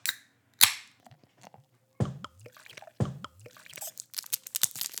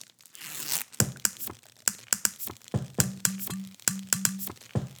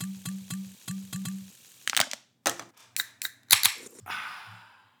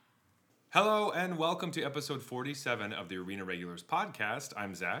Hello and welcome to episode 47 of the Arena Regulars podcast.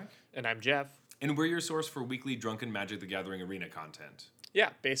 I'm Zach, And I'm Jeff. and we're your source for weekly Drunken Magic the Gathering arena content.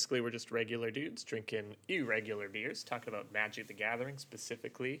 Yeah, basically, we're just regular dudes drinking irregular beers, talking about Magic the Gathering,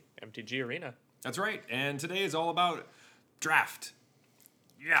 specifically MTG Arena. That's right, and today is all about draft.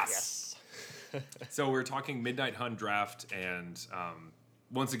 Yes! So we're talking Midnight Hunt draft, and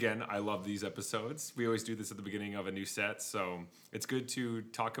once again, I love these episodes. We always do this at the beginning of a new set, so it's good to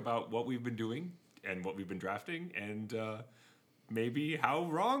talk about what we've been doing and what we've been drafting, and maybe how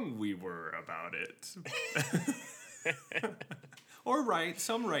wrong we were about it. Or right,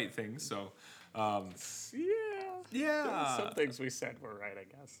 some right things. So, yeah. Some things we said were right, I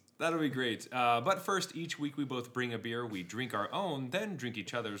guess. That'll be great. But first, each week we both bring a beer, we drink our own, then drink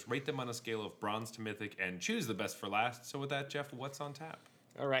each other's, rate them on a scale of bronze to mythic, and choose the best for last. So with that, Jeff, what's on tap?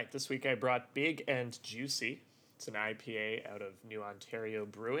 All right, this week I brought Big and Juicy. It's an IPA out of New Ontario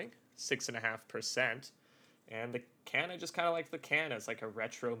Brewing, 6.5%. And the can, I just kind of like the can. It's like a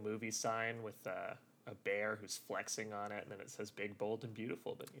retro movie sign with a bear who's flexing on it, and then it says "Big, Bold, and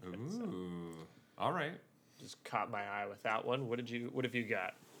Beautiful" beneath it. So Ooh, all right. just caught my eye with that one. What have you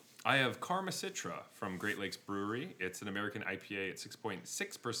got? I have Karma Citra from Great Lakes Brewery. It's an American IPA at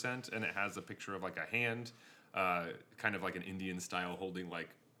 6.6%, and it has a picture of like a hand, kind of like an Indian style, holding like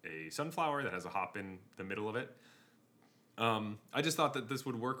a sunflower that has a hop in the middle of it. I just thought that this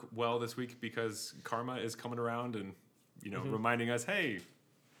would work well this week because Karma is coming around and, reminding us, hey,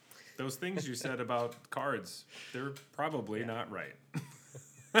 those things you said about cards, they're probably not right.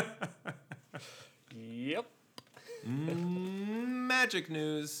 Yep. Magic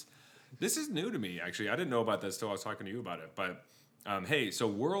news. This is new to me, actually. I didn't know about this till I was talking to you about it. But hey, so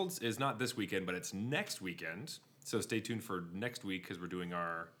Worlds is not this weekend, but it's next weekend. So stay tuned for next week because we're doing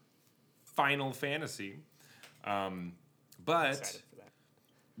our Final Fantasy. But Excited for that.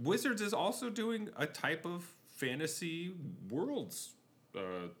 Wizards is also doing a type of fantasy Worlds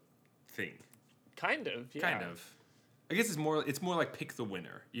thing. Kind of, yeah. Kind of. I guess it's more like pick the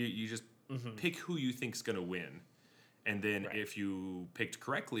winner. You just pick who you think's going to win. And then if you picked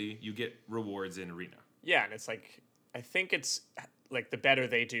correctly, you get rewards in Arena. Yeah, and it's like, I think it's like the better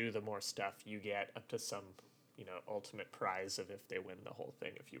they do, the more stuff you get up to some, ultimate prize of if they win the whole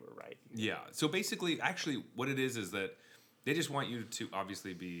thing, if you were right. Yeah. So basically, actually, what it is that they just want you to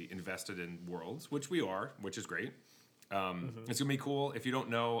obviously be invested in Worlds, which we are, which is great. It's going to be cool. If you don't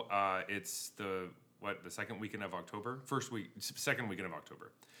know, it's the second weekend of October? Second weekend of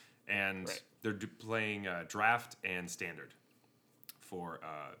October. And they're playing Draft and Standard for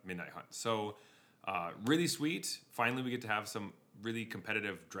Midnight Hunt. So really sweet. Finally, we get to have some really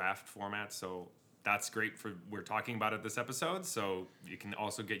competitive draft formats. So that's great we're talking about it this episode. So you can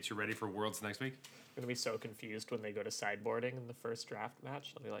also get you ready for Worlds next week. I'm going to be so confused when they go to sideboarding in the first draft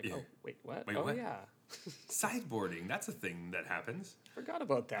match. I'll be like, oh, wait, what? Wait, oh, what? yeah. Sideboarding, that's a thing that happens. Forgot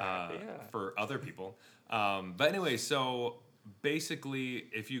about that. But yeah. For other people. But anyway, so basically,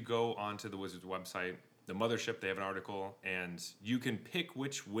 if you go onto the Wizards website, the mothership, they have an article, and you can pick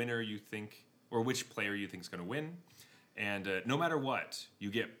which winner you think, or which player you think is going to win. And no matter what,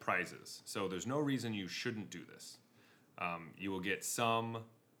 you get prizes. So there's no reason you shouldn't do this. You will get some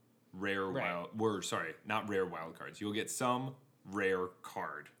rare not rare wild cards. You'll get some rare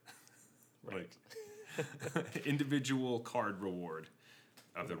card. Right. Like individual card reward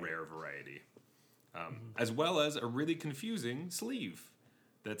of the rare variety. As well as a really confusing sleeve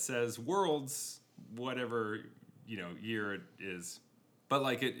that says Worlds, whatever, year it is. But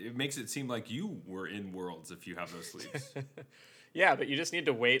like it makes it seem like you were in Worlds if you have those sleeves. Yeah, but you just need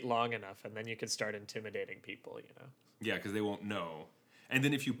to wait long enough, and then you can start intimidating people, Yeah, because they won't know. And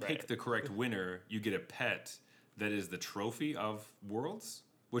then if you pick the correct winner, you get a pet that is the trophy of Worlds,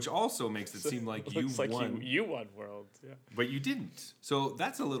 which also makes it seem like you won. You won Worlds, yeah. But you didn't. So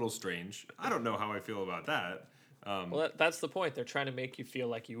that's a little strange. I don't know how I feel about that. Well, that's the point. They're trying to make you feel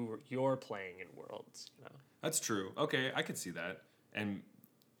like you're playing in Worlds, That's true. Okay, I could see that. And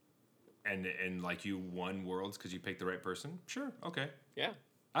like you won Worlds because you picked the right person. Sure. Okay. Yeah.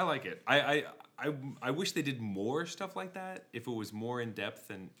 I like it. I wish they did more stuff like that if it was more in depth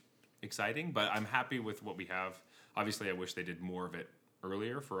and exciting. But I'm happy with what we have. Obviously, I wish they did more of it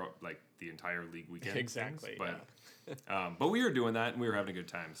earlier for like the entire league weekend. Exactly. But we were doing that and we were having a good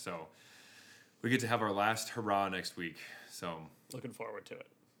time. So we get to have our last hurrah next week. So Looking forward to it.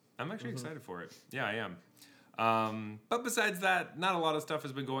 I'm actually excited for it. Yeah, I am. But besides that, not a lot of stuff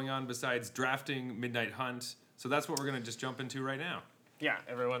has been going on besides drafting Midnight Hunt. So that's what we're going to just jump into right now. Yeah,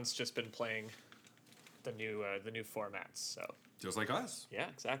 everyone's just been playing the new formats. So Just like us. yeah,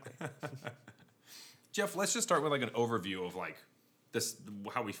 exactly. Jeff, let's just start with like an overview of like this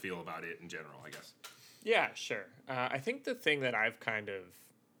how we feel about it in general, I guess. Yeah, sure. I think the thing that I've kind of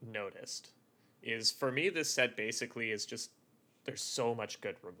noticed is for me, this set basically is just there's so much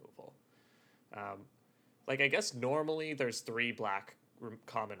good removal. Like, I guess normally there's 3 black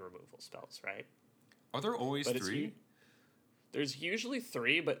common removal spells, right? Are there always But 3? There's usually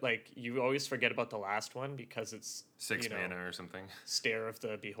 3, but like you always forget about the last one because it's 6 mana or something. Stare of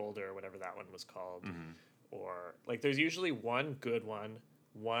the Beholder or whatever that one was called. Or like there's usually one good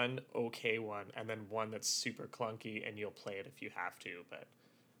one okay one, and then one that's super clunky and you'll play it if you have to, but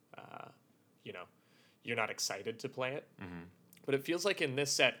you know, you're not excited to play it. But it feels like in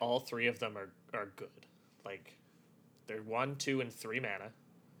this set all 3 of them are good. Like they're 1, 2, and 3 mana.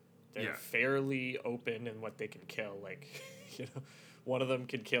 They're fairly open in what they can kill. Like, you know, one of them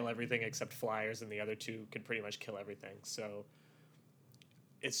can kill everything except flyers, and the other 2 can pretty much kill everything. So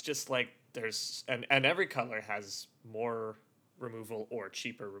it's just like there's and every color has more removal or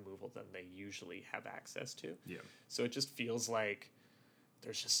cheaper removal than they usually have access to. Yeah. So it just feels like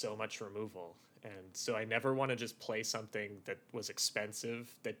there's just so much removal. And so I never want to just play something that was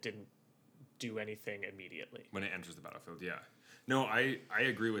expensive that didn't do anything immediately. When it enters the battlefield, yeah. No, I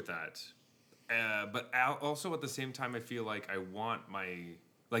agree with that. But also at the same time, I feel like I want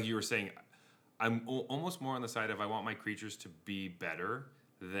like you were saying, I'm almost more on the side of I want my creatures to be better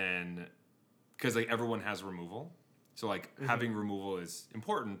than, because like everyone has removal. So like having removal is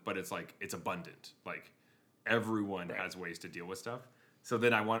important, but it's like, it's abundant. Like everyone has ways to deal with stuff. So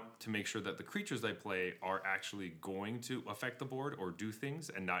then I want to make sure that the creatures I play are actually going to affect the board or do things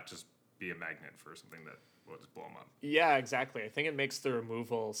and not just be a magnet for something that will just blow them up. Yeah, exactly. I think it makes the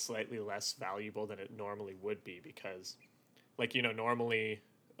removal slightly less valuable than it normally would be because, like, you know, normally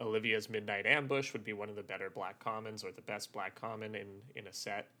Olivia's Midnight Ambush would be one of the better black commons or the best black common in a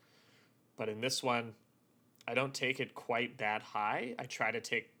set. But in this one, I don't take it quite that high. I try to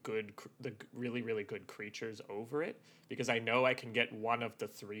take the really, really good creatures over it because I know I can get one of the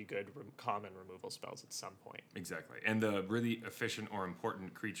 3 good common removal spells at some point. Exactly. And the really efficient or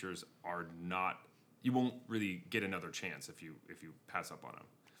important creatures are not, you won't really get another chance if you pass up on them.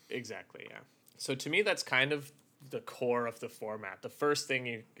 Exactly, yeah. So to me, that's kind of the core of the format. The first thing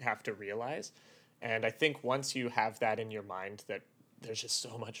you have to realize, and I think once you have that in your mind that there's just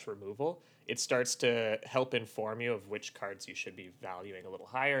so much removal, it starts to help inform you of which cards you should be valuing a little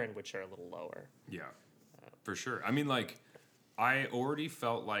higher and which are a little lower. Yeah, for sure. I mean, like, I already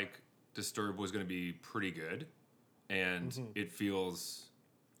felt like Disturb was going to be pretty good, and it feels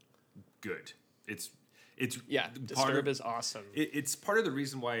good. It's yeah. Disturb is awesome. It's part of the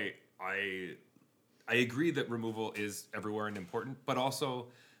reason why I agree that removal is everywhere and important, but also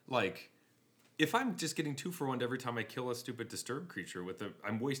like, if I'm just getting 2-for-1 every time I kill a stupid Disturb creature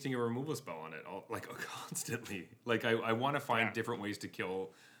I'm wasting a removal spell on it constantly. Like I want to find different ways to kill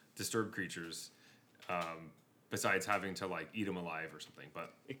Disturb creatures, besides having to like eat them alive or something.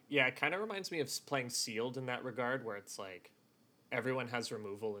 But it kind of reminds me of playing Sealed in that regard, where it's like everyone has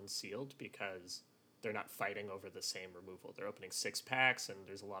removal in Sealed because they're not fighting over the same removal. They're opening 6 packs and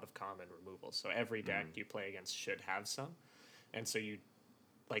there's a lot of common removal. So every deck you play against should have some, and so you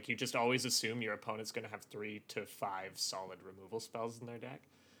just always assume your opponent's going to have 3 to 5 solid removal spells in their deck.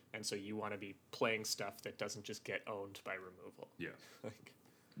 And so you want to be playing stuff that doesn't just get owned by removal. Yeah.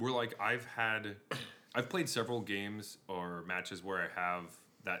 I've played several games or matches where I have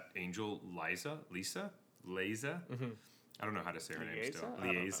that angel Lisa. I don't know how to say her name still.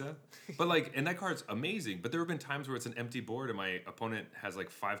 Liesa. But like, and that card's amazing. But there have been times where it's an empty board and my opponent has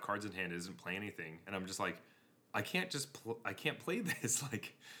like 5 cards in hand and doesn't play anything. And I'm just like, I can't play this.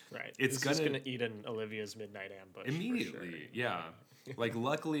 Like, right. It's gonna eat an Olivia's Midnight Ambush immediately. Sure. Yeah. Like,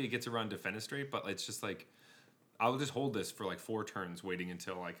 luckily it gets around Defenestrate, but it's just like, I'll just hold this for like 4 turns, waiting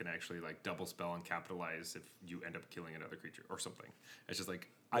until I can actually like double spell and capitalize if you end up killing another creature or something. It's just like,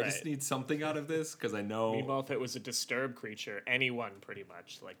 I just need something out of this because I know. Meanwhile, if it was a Disturb creature, anyone pretty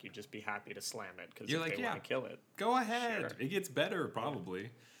much, like, you'd just be happy to slam it because if they want to kill it, go ahead. Sure. It gets better probably.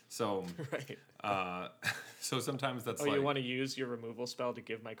 So right. So sometimes that's you want to use your removal spell to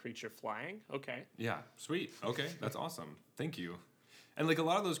give my creature flying? Okay. Yeah, sweet. Okay, that's awesome. Thank you. And like a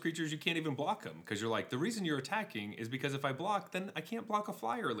lot of those creatures, you can't even block them because you're like, the reason you're attacking is because if I block, then I can't block a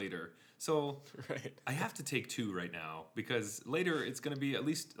flyer later. So I have to take 2 right now because later it's going to be at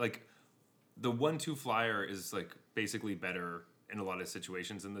least like the 1/2 flyer is like basically better in a lot of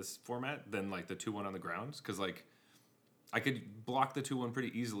situations in this format than like the 2/1 on the ground because like I could block the 2/1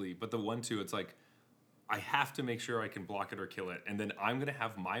 pretty easily, but the 1/2 it's like I have to make sure I can block it or kill it, and then I'm gonna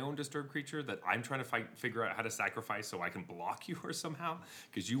have my own Disturb creature that I'm trying to figure out how to sacrifice so I can block you or somehow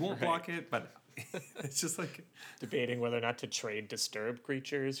because you won't block it, but It's just like, Debating whether or not to trade disturb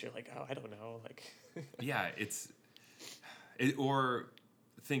creatures. You're like, oh, I don't know. Like, yeah, or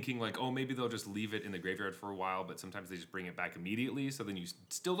thinking like, oh, maybe they'll just leave it in the graveyard for a while, but sometimes they just bring it back immediately. So then you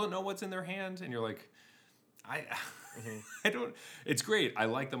still don't know what's in their hand, and you're like, I, I don't. It's great. I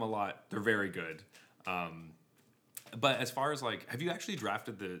like them a lot. They're very good. But as far as like, have you actually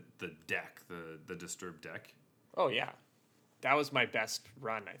drafted the deck, the Disturb deck? oh yeah, that was my best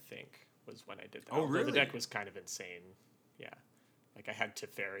run. I think was when I did that. Oh, Although really? The deck was kind of insane. Yeah, like I had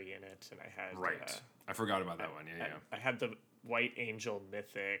Teferi in it, and I had Right. I forgot about that one. Yeah, yeah. I had the White Angel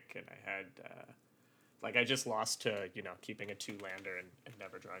Mythic, and I had like I just lost to keeping a 2-lander and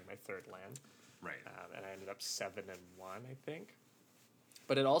never drawing my third land, Right. and I ended up 7-1, I think.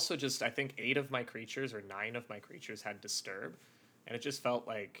 But it also just I think 8 of my creatures or 9 of my creatures had Disturb, and it just felt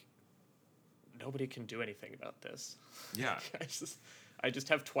like nobody can do anything about this. Yeah. I just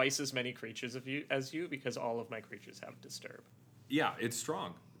have twice as many creatures as you because all of my creatures have Disturb. Yeah, it's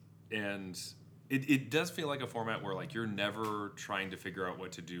strong. And it does feel like a format where like you're never trying to figure out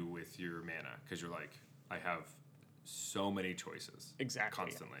what to do with your mana because you're like, I have so many choices. Exactly.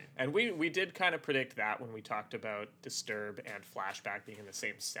 Constantly. Yeah. And we did kind of predict that when we talked about Disturb and Flashback being in the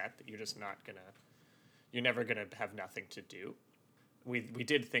same set, that you're never gonna have nothing to do. We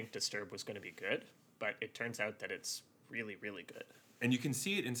did think Disturb was gonna be good, but it turns out that it's really, really good. And you can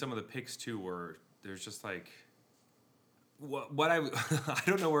see it in some of the picks too, where there's just like, what I I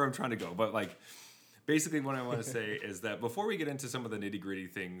don't know where I'm trying to go, but like basically what I want to say is that before we get into some of the nitty gritty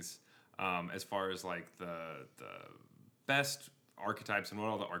things, as far as like the best archetypes and what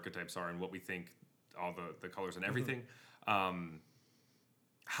all the archetypes are and what we think all the colors and everything,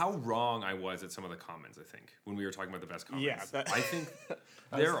 how wrong I was at some of the commons. I think when we were talking about the best commons, Yeah, I think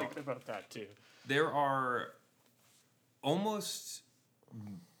I was thinking about that too. there are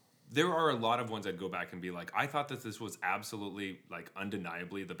a lot of ones I'd go back and be like, I thought that this was absolutely like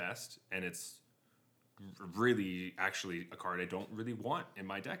undeniably the best, and it's really actually a card I don't really want in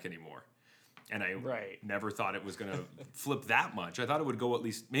my deck anymore. And I never thought it was going to flip that much. I thought it would go at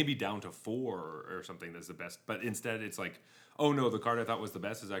least maybe down to 4 or something that's the best. But instead it's like, oh no, the card I thought was the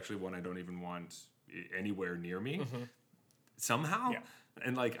best is actually one I don't even want anywhere near me. Somehow. Yeah.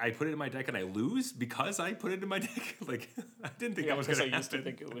 And like I put it in my deck and I lose because I put it in my deck. Like I didn't think that was going to happen. I used to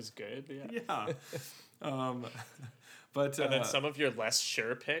think it was good. Yeah. Yeah. But and then some of your less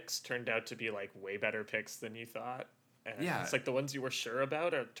sure picks turned out to be like way better picks than you thought. And it's like the ones you were sure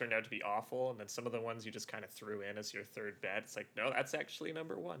about turned out to be awful, and then some of the ones you just kind of threw in as your third bet. It's like, no, that's actually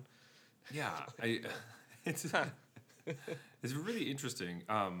number 1. Yeah, it's really interesting.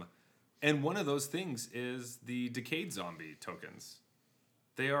 And one of those things is the Decayed Zombie tokens.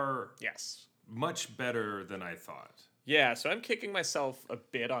 They are much better than I thought. Yeah, so I'm kicking myself a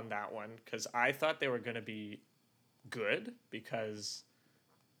bit on that one because I thought they were going to be good because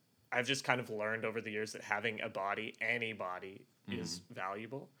I've just kind of learned over the years that having any body is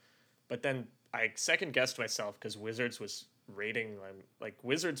valuable. But then I second guessed myself because Wizards was rating them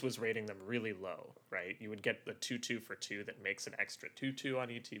really low, right? You would get the 2/2 for 2 that makes an extra 2/2 on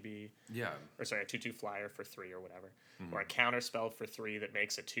ETB. Yeah. Or sorry, a 2/2 flyer for 3 or whatever. Or a counter spell for 3 that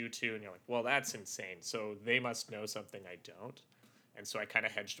makes a 2/2, and you're like, well, that's insane. So they must know something I don't. And so I kind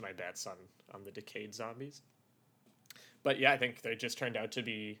of hedged my bets on the Decayed Zombies. But yeah, I think they just turned out to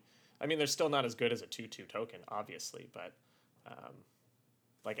be, I mean, they're still not as good as a 2/2 token, obviously, but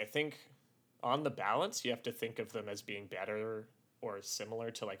like I think on the balance, you have to think of them as being better or similar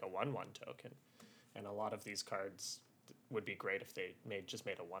to like a 1/1 token. And a lot of these cards would be great if they just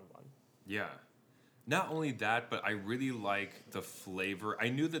made a 1/1. Yeah. Not only that, but I really like the flavor. I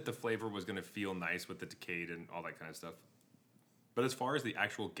knew that the flavor was going to feel nice with the Decayed and all that kind of stuff. But as far as the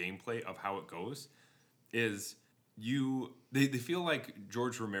actual gameplay of how it goes, is they feel like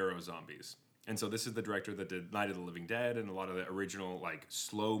George Romero zombies. And so this is the director that did Night of the Living Dead and a lot of the original like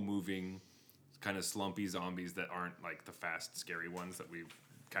slow moving kind of slumpy zombies that aren't like the fast scary ones that we've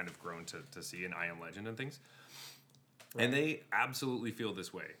kind of grown to see in I Am Legend and things. Right. And they absolutely feel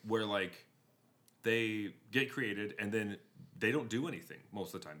this way where like they get created and then they don't do anything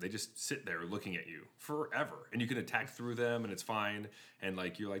most of the time. They just sit there looking at you forever. And you can attack through them and it's fine. And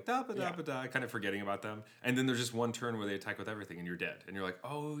like you're like da-ba-da-ba-da, kind of forgetting about them. And then there's just one turn where they attack with everything and you're dead. And you're like,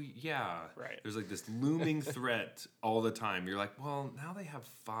 oh yeah. Right. There's like this looming threat all the time. You're like, well, now they have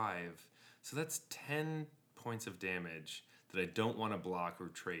 5. So that's 10 points of damage that I don't want to block or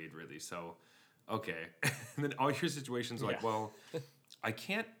trade really. So okay. And then all your situations are like, well, I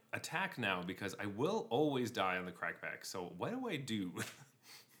can't attack now because I will always die on the crackback. So what do I do?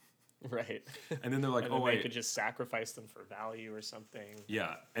 Right. And then they're like, And oh then they wait, could just sacrifice them for value or something.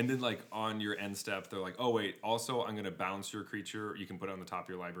 yeah. And then like on your end step, they're like, oh wait, also I'm gonna bounce your creature. You can put it on the top of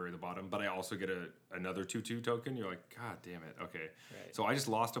your library at the bottom, but I also get another 2/2 token. You're like, God damn it. Okay. Right. So I just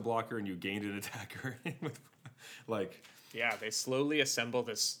lost a blocker and you gained an attacker. Like, Yeah, they slowly assemble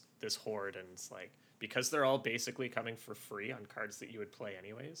this horde, and it's like, because they're all basically coming for free on cards that you would play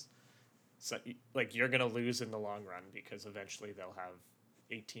anyways. So like you're gonna lose in the long run because eventually they'll have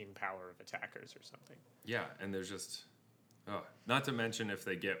 18 power of attackers or something. yeah, and there's just, oh, not to mention if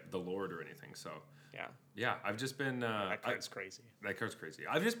they get the Lord or anything. So Yeah, yeah, I've just been that card's crazy. that card's crazy.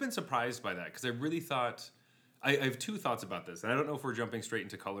 I've just been surprised by that because I really thought. I have two thoughts about this, and I don't know if we're jumping straight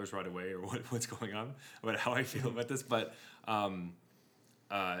into colors right away or what's going on about how I feel about this. But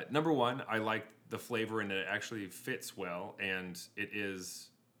number one, I like the flavor and it actually fits well, and it is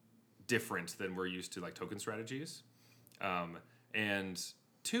different than we're used to, like token strategies. And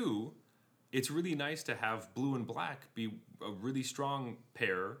two, it's really nice to have blue and black be a really strong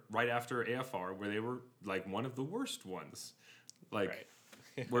pair right after AFR, where they were like one of the worst ones. Like,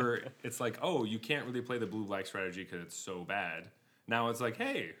 Right. where it's like, oh, you can't really play the blue black strategy because it's so bad. Now it's like,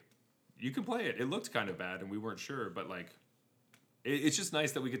 hey, you can play it. It looked kind of bad and we weren't sure, but like, it's just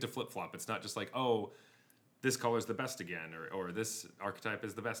nice that we get to flip flop. It's not just like, oh, this color's the best again, or this archetype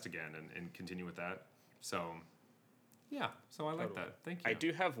is the best again, and continue with that. So, yeah, so I like Totally. that. Thank you. I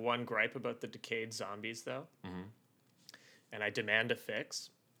do have one gripe about the decayed zombies though, and I demand a fix.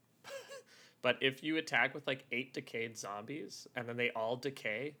 But if you attack with like 8 decayed zombies and then they all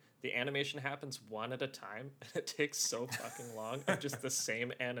decay, the animation happens one at a time, and it takes so fucking long of just the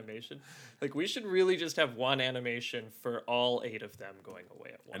same animation. Like, we should really just have one animation for all 8 of them going away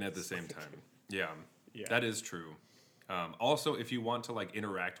at once. And at the same time, yeah, Yeah. that is true. Also, if you want to like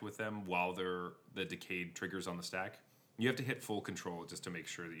interact with them while they're the decayed triggers on the stack, you have to hit full control just to make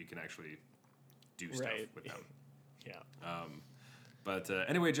sure that you can actually do stuff Right. with them. Yeah. But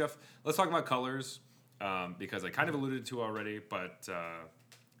anyway, Jeff, let's talk about colors because I kind of alluded to already. But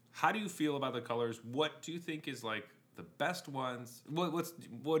how do you feel about the colors? What do you think is like the best ones?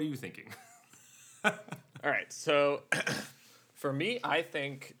 What are you thinking? All right. So for me, I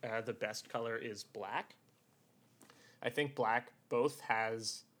think the best color is black. I think black both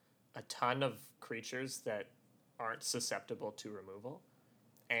has a ton of creatures that aren't susceptible to removal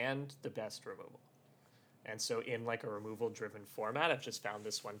and the best removal. And so in like a removal driven format, I've just found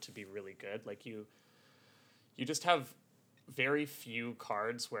this one to be really good. Like you just have very few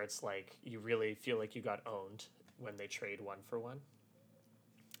cards where it's like you really feel like you got owned when they trade 1 for 1.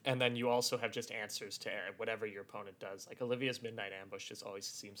 And then you also have just answers to whatever your opponent does. Like Olivia's Midnight Ambush just always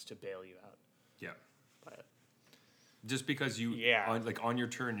seems to bail you out. Yeah. But Just because you, Yeah. on your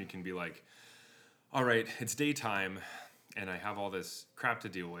turn, you can be like, all right, it's daytime, and I have all this crap to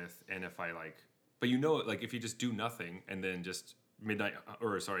deal with, and if I like, but you know, like if you just do nothing and then just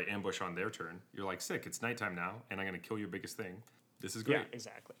ambush on their turn, you're like, sick, it's nighttime now, and I'm gonna kill your biggest thing. This is great. yeah,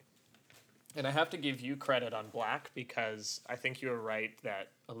 exactly. And I have to give you credit on black because I think you were right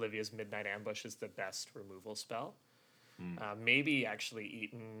that Olivia's Midnight Ambush is the best removal spell. Maybe actually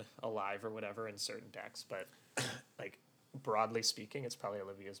Eaten Alive or whatever in certain decks, but like broadly speaking, it's probably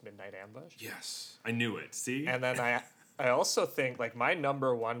Olivia's Midnight Ambush. Yes, I knew it. See, And then I also think like my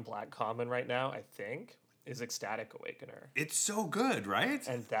number one black common right now, I think, is Ecstatic Awakener. it's so good, right?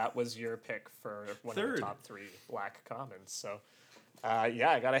 And that was your pick for one of Third. the top 3 black commons. So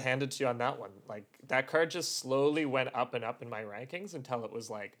yeah, I gotta hand it to you on that one. Like that card just slowly went up and up in my rankings until it was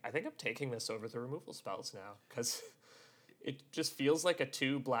like, I think I'm taking this over the removal spells now because it just feels like a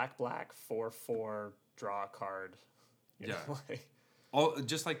 2 black 4/4 draw card. You Yeah. know, like, All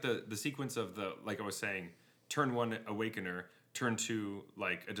just like the sequence of the, like I was saying, turn 1 Awakener, turn 2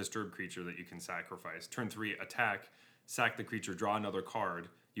 like a disturbed creature that you can sacrifice, turn 3 attack, sack the creature, draw another card.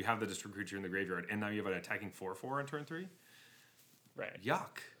 You have the disturbed creature in the graveyard, and now you have an attacking 4/4 on turn 3. right.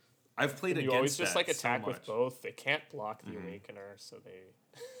 Yuck! I've played You against always just that like attack so with much. both. They can't block the Awakener, so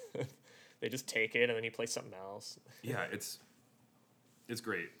they they just take it and then you play something else. Yeah, it's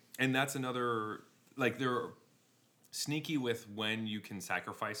great, and that's another, like, they're sneaky with when you can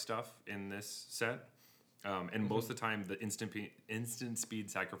sacrifice stuff in this set, and most of the time the instant speed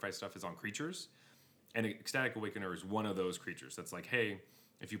sacrifice stuff is on creatures, and Ecstatic Awakener is one of those creatures that's like, hey,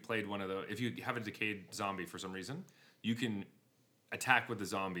 if you played one of the, if you have a decayed zombie for some reason, you can attack with the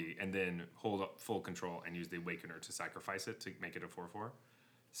zombie and then hold up full control and use the Awakener to sacrifice it to make it a 4/4.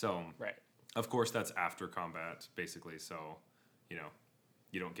 So Right. of course, that's after combat, basically. So, you know,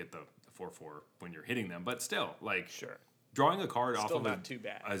 you don't get the 4/4 when you're hitting them. But still, like, Sure. drawing a card off Still of not too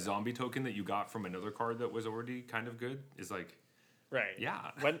bad. a zombie token that you got from another card that was already kind of good is like, Right.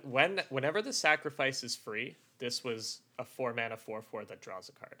 Yeah. Whenever the sacrifice is free, this was a 4-mana 4/4 that draws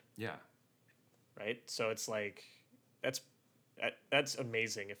a card. Yeah. Right. So it's like that's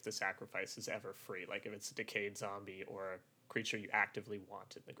amazing if the sacrifice is ever free. Like if it's a decayed zombie or a creature you actively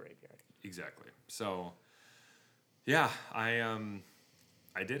want in the graveyard. Exactly. So, yeah, I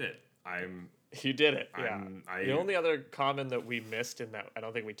did it. You did it. Yeah. The I only other common that we missed in that I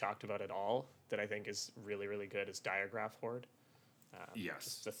don't think we talked about at all that I think is really really good is Diagraph Horde.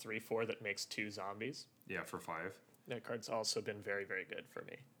 yes. It's a 3/4 that makes 2 zombies. Yeah, for 5. That card's also been very very good for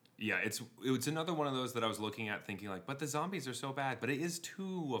me. Yeah, it's another one of those that I was looking at thinking like, but the zombies are so bad. But it is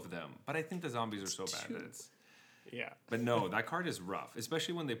 2 of them. But I think the zombies are so bad that it's. Yeah. But no, that card is rough,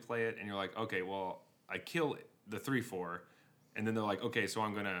 especially when they play it and you're like, okay, well, I kill the 3/4, and then they're like, okay, so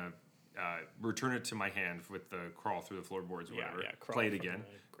I'm gonna return it to my hand with the crawl through the floorboards or whatever. Play it again.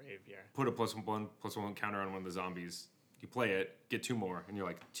 Put a +1/+1 counter on one of the zombies. You play it, get 2 more, and you're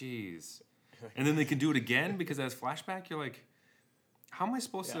like, geez. And then they can do it again because it has flashback. You're like, how am I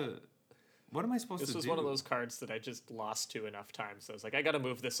supposed to? What am I supposed to do? This was one of those cards that I just lost to enough times. So I was like, I got to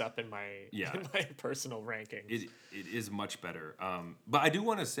move this up in my personal rankings. It is much better. But I do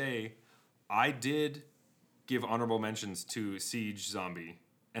want to say, I did give honorable mentions to Siege Zombie,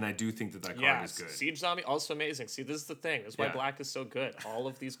 and I do think that card is good. Siege Zombie also amazing. See, this is the thing. That's why Yeah. Black is so good. All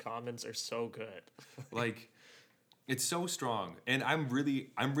of these commons are so good. Like, it's so strong, and I'm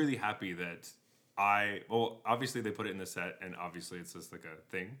really happy that obviously they put it in the set, and obviously it's just like a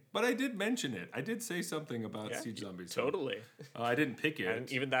thing. But I did mention it. I did say something about Siege Zombies. So, Totally. I didn't pick it.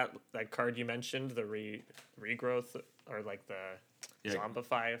 And even that card you mentioned, the regrowth or like the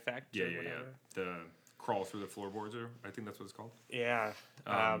zombify effect. Yeah, or yeah, whatever. yeah. The crawl through the floorboards, or I think that's what it's called. Yeah.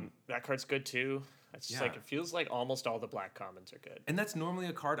 That card's good too. It's just like it feels like almost all the black commons are good. And that's normally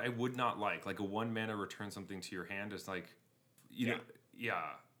a card I would not like. Like a 1 mana return something to your hand is like, know,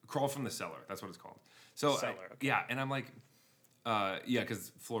 crawl from the cellar. That's what it's called. So yeah, and I'm like,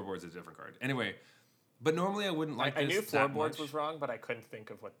 because floorboards is a different card. Anyway, but normally I wouldn't like. I knew floorboards was wrong, but I couldn't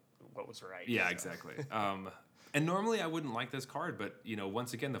think of what was right. Yeah, exactly. And normally I wouldn't like this card, but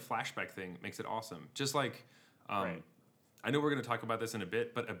once again, the flashback thing makes it awesome. Just like, I know we're going to talk about this in a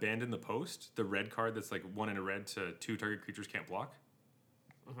bit, but Abandon the Post, the red card that's like 1 in a red to 2 target creatures can't block.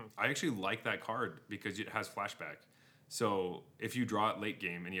 Mm-hmm. I actually like that card because it has flashback. So if you draw it late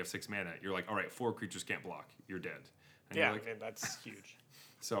game and you have 6 mana, you're like, all right, 4 creatures can't block. You're dead. And yeah, like, I mean, that's huge.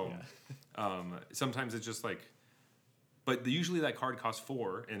 So sometimes it's just like, but usually that card costs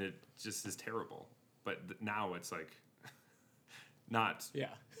 4 and it just is terrible. But now it's like not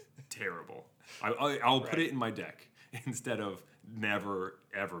terrible. I'll put it in my deck instead of never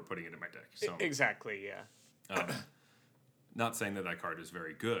ever putting it in my deck. So exactly, yeah. Not saying that card is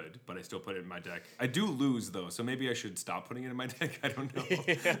very good, but I still put it in my deck. I do lose though, so maybe I should stop putting it in my deck. I don't know.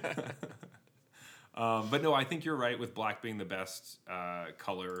 But no, I think you're right with black being the best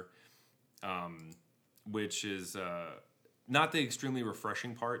color, which is not the extremely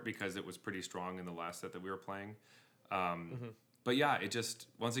refreshing part because it was pretty strong in the last set that we were playing. But yeah, it just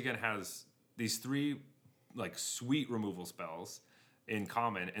once again has these 3 like sweet removal spells in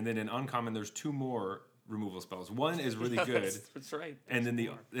common, and then in uncommon there's 2 more removal spells. One is really good. That's right. And then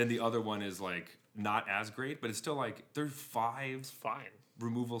the other one is like not as great, but it's still like there's 5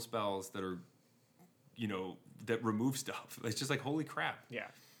 removal spells that are that remove stuff. It's just like holy crap. Yeah.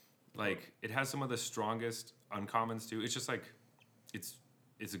 Like it has some of the strongest uncommons too. It's just like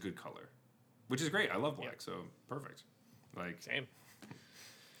it's a good color, which is great. I love black, so perfect. Like same.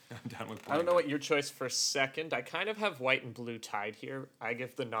 I'm down with I don't know what your choice for second. I kind of have white and blue tied here. I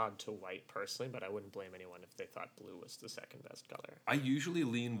give the nod to white personally, but I wouldn't blame anyone if they thought blue was the second best color. I usually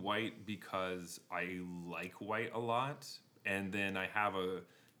lean white because I like white a lot, and then I have a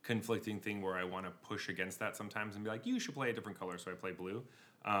conflicting thing where I want to push against that sometimes and be like, you should play a different color, so I play blue.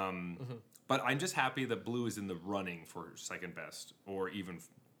 But I'm just happy that blue is in the running for second best or even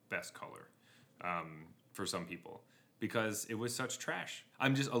best color for some people. Because it was such trash. A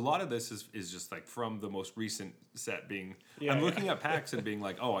lot of this is just like from the most recent set being, I'm looking at packs and being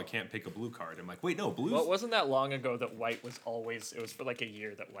like, oh, I can't pick a blue card. I'm like, wait, no, blue. Well, it wasn't that long ago that white was always, it was for like a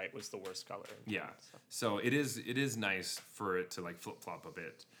year that white was the worst color. Yeah. So it is nice for it to like flip flop a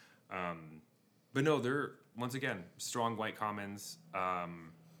bit. But no, they're, once again, strong white commons.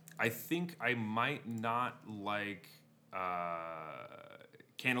 I think I might not like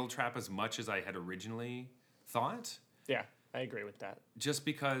Candle Trap as much as I had originally thought. Yeah, I agree with that. Just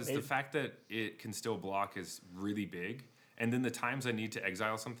because the fact that it can still block is really big, and then the times I need to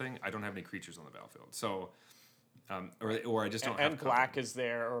exile something, I don't have any creatures on the battlefield. So or I just don't And have black coven. is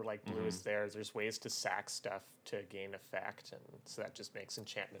there, or like blue is there. There's ways to sack stuff to gain effect, and so that just makes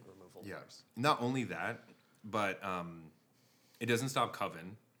enchantment removal Yeah. worse. Not only that, but it doesn't stop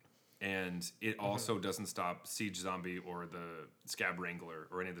coven, and it also doesn't stop siege zombie or the scab wrangler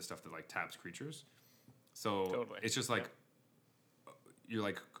or any of the stuff that like taps creatures. So Totally. it's just like you're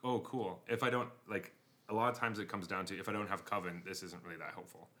like, oh, cool. If I don't like, a lot of times it comes down to if I don't have coven, this isn't really that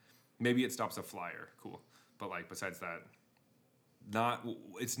helpful. Maybe it stops a flyer, cool. But like besides that,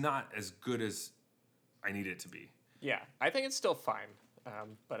 it's not as good as I need it to be. Yeah, I think it's still fine,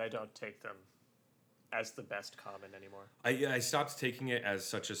 but I don't take them as the best common anymore. I stopped taking it as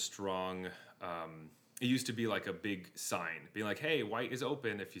such a strong. It used to be like a big sign, being like, "Hey, white is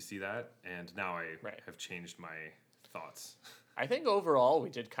open." If you see that, and now I have changed my thoughts. I think overall we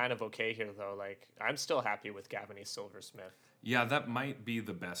did kind of okay here, though. Like, I'm still happy with Gavany Silversmith. Yeah, that might be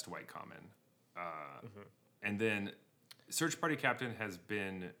the best white common. And then Search Party Captain has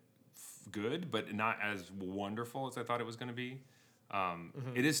been good, but not as wonderful as I thought it was going to be.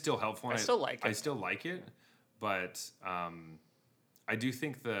 It is still helpful. I still like it. I still like it, but I do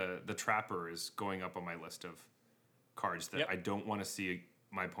think the Trapper is going up on my list of cards that I don't want to see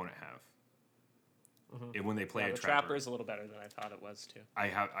my opponent have. And when they play a the Trapper, Trapper is a little better than I thought it was too.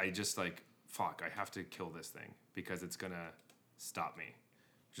 I just like, fuck, I have to kill this thing because it's gonna stop me,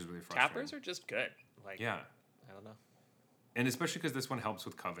 which is really frustrating. Trappers are just good. Like, Yeah, I don't know. and especially because this one helps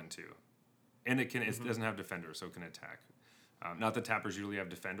with Coven too, and it doesn't have Defender, so it can attack. Not that Tappers usually have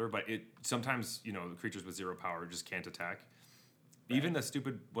Defender, but it sometimes the creatures with 0 power just can't attack. Right. Even the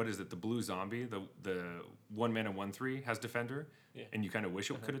stupid the blue zombie, the 1 mana 1/3 has Defender, and you kind of wish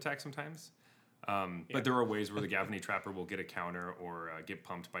it could attack sometimes. But there are ways where the Gavany Trapper will get a counter or get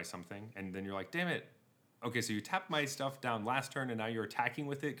pumped by something, and then you're like, damn it. Okay, so you tapped my stuff down last turn, and now you're attacking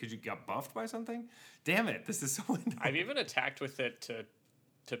with it because you got buffed by something? Damn it, this is so annoying. I've even attacked with it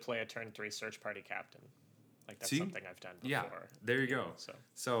to play a turn 3 Search Party Captain. Like, that's something I've done before. Yeah, there you go.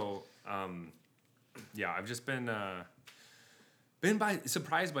 So I've just been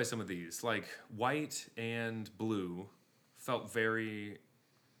surprised by some of these. Like, white and blue felt very...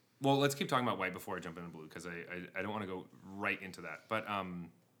 Well, let's keep talking about white before I jump into blue, because I don't want to go right into that. But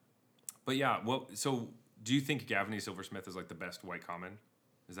yeah, so do you think Gavany Silversmith is like the best white common?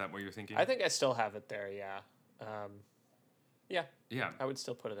 Is that what you're thinking? I think I still have it there, yeah. Yeah. I would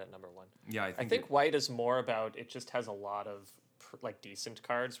still put it at number 1. Yeah, I think white is more about, it just has a lot of like decent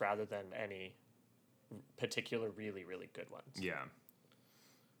cards rather than any particular really, really good ones. Yeah.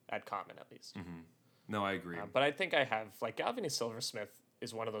 At common, at least. Mm-hmm. No, I agree. But I think I have, like, Gavany Silversmith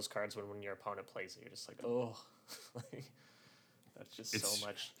is one of those cards when your opponent plays it, you're just like, oh, like, that's just so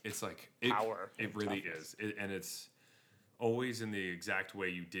much it's like power. It really is. And it's always in the exact way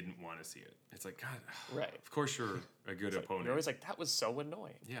you didn't want to see it. It's like, God, right. Of course you're a good opponent. You're always like, that was so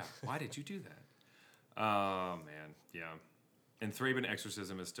annoying. Yeah, why did you do that? Oh, man, yeah. And Thraben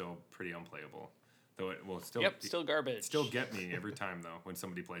Exorcism is still pretty unplayable. Though it will still... Yep, still garbage. Still get me every time, though, when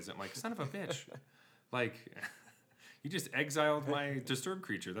somebody plays it. I'm like, son of a bitch. Like, you just exiled my Disturbed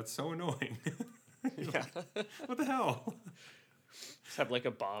creature. That's so annoying. Yeah. What the hell? Just have like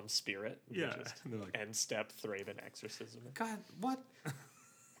a bomb spirit. Yeah. Just and they're like, end step Thraben Exorcism. God, what?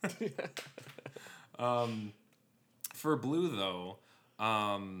 For blue, though,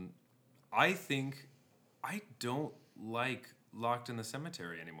 I think I don't like Locked in the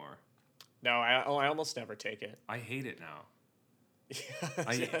Cemetery anymore. No, I almost never take it. I hate it now.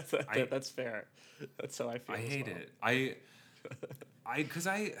 That's fair. That's how I feel. I hate it. Because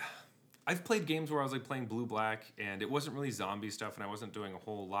I've played games where I was like playing blue-black, and it wasn't really zombie stuff, and I wasn't doing a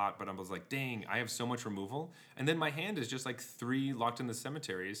whole lot, but I was like, dang, I have so much removal. And then my hand is just like 3 Locked in the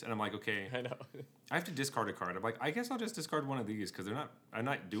Cemeteries, and I'm like, okay, I know. I have to discard a card. I'm like, I guess I'll just discard one of these because I'm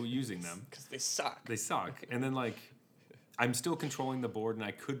not using them. Because they suck. They suck. And then like, I'm still controlling the board, and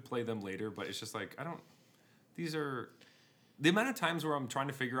I could play them later, but it's just like, these are... The amount of times where I'm trying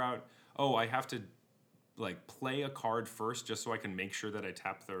to figure out, I have to like play a card first just so I can make sure that I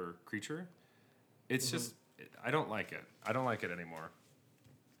tap their creature. It's just, I don't like it. I don't like it anymore.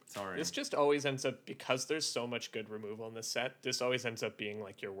 Sorry. This just always ends up, because there's so much good removal in this set, this always ends up being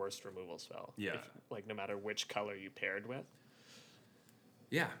like your worst removal spell. Yeah. Like no matter which color you paired with.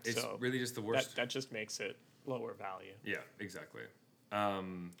 Yeah, it's really just the worst. That just makes it lower value. Yeah, exactly.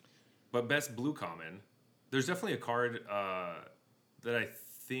 But best blue common, there's definitely a card that I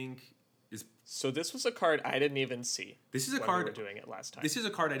think is... So this was a card I didn't even see. This is a when card... we were doing it last time. This is a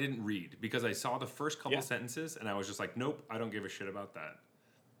card I didn't read because I saw the first couple sentences and I was just like, nope, I don't give a shit about that.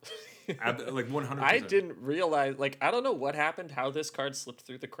 Like 100%. I didn't realize, like, I don't know what happened, how this card slipped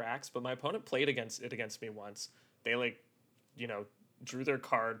through the cracks, but my opponent played against me once, they like, you know, drew their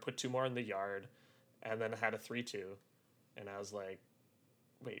card, put 2 more in the yard, and then had a 3/2, and I was like,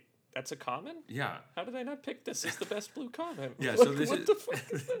 wait, that's a common? Yeah. How did I not pick this as the best blue common? Yeah, Like, so this what is the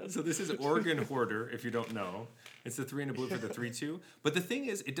fuck is this? so this is Oregon Hoarder, if you don't know. It's the 3 and a blue for the 3/2. But the thing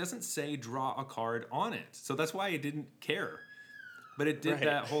is, it doesn't say draw a card on it. So that's why I didn't care. But it did Right.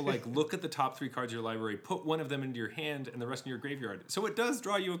 that whole like look at the top 3 cards of your library, put one of them into your hand and the rest in your graveyard. So it does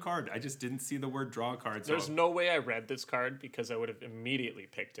draw you a card. I just didn't see the word draw card. So There's no way I read this card because I would have immediately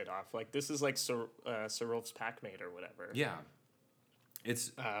picked it off. Like, this is like Serulf's Packmate or whatever. yeah.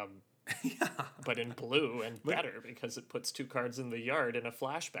 It's yeah. But in blue and better because it puts 2 cards in the yard in a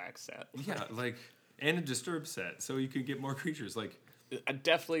flashback set. Yeah, like and a disturb set, so you could get more creatures. Like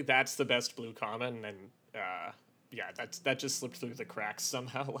Definitely that's the best blue common, and yeah, that just slipped through the cracks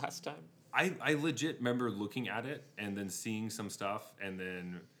somehow last time. I legit remember looking at it and then seeing some stuff, and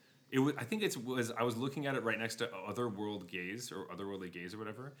then it was I think I was looking at it right next to Otherworld Gaze or Otherworldly Gaze or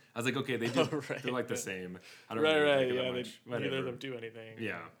whatever. I was like, okay, they do Right. they're like the same. I don't Right, really right, think of yeah. that much. Neither Whatever. of them do anything.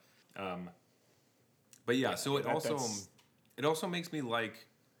 Yeah. But yeah, so it that's- also makes me like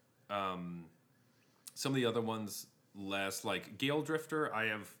some of the other ones less. Like Gale Drifter I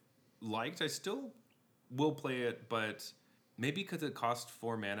have liked. I still will play it, but maybe because it costs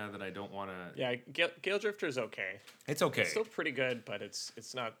 4 mana that I don't want to. Yeah, Gale Drifter is okay. It's okay. It's still pretty good, but it's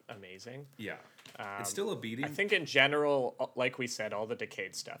not amazing. Yeah. It's still a beating. I think in general, like we said, all the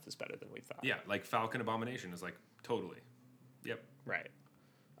Decayed stuff is better than we thought. Yeah, like Falcon Abomination is like totally. Yep. Right.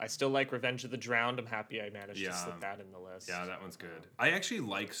 I still like Revenge of the Drowned. I'm happy I managed Yeah. to slip that in the list. Yeah, that one's good. I actually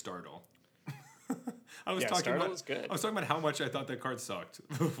like Startle. I was Yeah, talking Startle about is good. I was talking about how much I thought that card sucked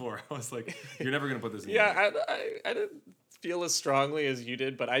before. I was like, you're never gonna put this in. Yeah, I didn't feel as strongly as you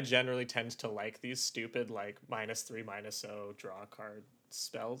did, but I generally tend to like these stupid like -3, -0 draw card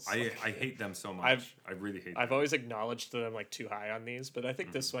spells. I hate them so much. I really hate I've them. always acknowledged that I'm like too high on these, but I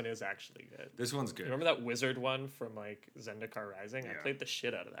think this one is actually good. This one's good. Remember that wizard one from like Zendikar Rising? I Yeah. played the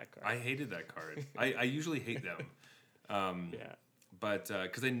shit out of that card. I hated that card. I usually hate them. Yeah. But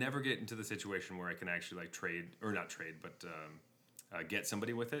because I never get into the situation where I can actually like trade or not trade, but get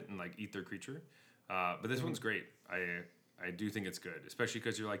somebody with it and like eat their creature. But this one's great. I do think it's good, especially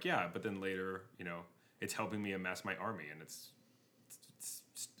because you're like, yeah, but then later, you know, it's helping me amass my army, and it's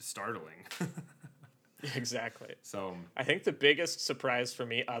startling. Exactly. So I think the biggest surprise for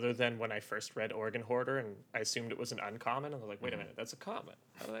me, other than when I first read Oregon Hoarder and I assumed it was an uncommon, and I was like, wait a minute, that's a common.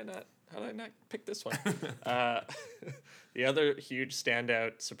 How did I not pick this one? The other huge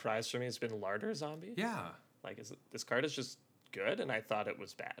standout surprise for me has been Larder Zombie. yeah, Like, this card is just good, and I thought it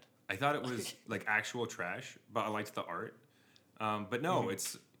was bad. I thought it was like actual trash, but I liked the art. But no,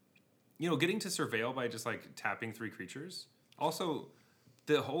 it's getting to surveil by just like tapping 3 creatures. Also,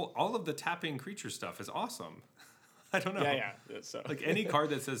 all of the tapping creature stuff is awesome. I don't know. Yeah. So Like any card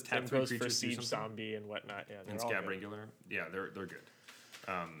that says tap same 3 goes for creatures do Siege something. Zombie and whatnot. Yeah, they're And all good. Scabrangular. Yeah, they're good.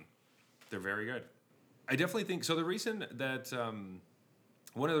 They're very good. I definitely think so. The reason that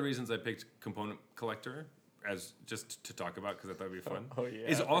one of the reasons I picked Component Collector as just to talk about because I thought it'd be fun. Oh, yeah,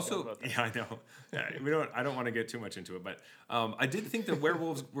 is I forgot also about that. yeah I know. Yeah, I don't want to get too much into it, but I did think the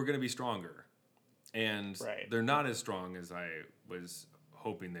werewolves were going to be stronger, and Right. they're not as strong as I was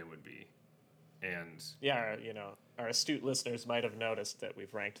hoping they would be. And Yeah, our astute listeners might have noticed that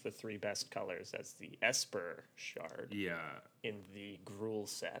we've ranked the 3 best colors as the Esper Shard yeah, in the Gruul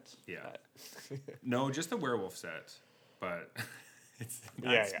set. Yeah. but- no, just the werewolf set, but it's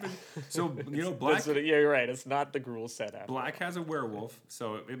Yeah. So black. That's what you're right. It's not the Gruul set. After Black has a werewolf,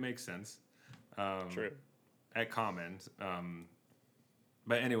 so it makes sense. True. At common.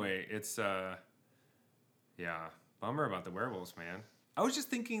 But anyway, it's bummer about the werewolves, man. I was just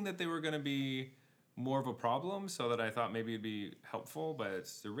thinking that they were going to be more of a problem, so that I thought maybe it'd be helpful,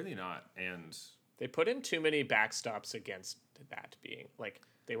 but they're really not. And They put in too many backstops against that being like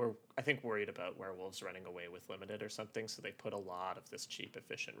they were, I think, worried about werewolves running away with limited or something, so they put a lot of this cheap,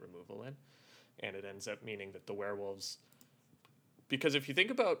 efficient removal in, and it ends up meaning that the werewolves. Because if you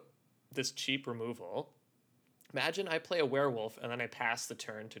think about this cheap removal, imagine I play a werewolf and then I pass the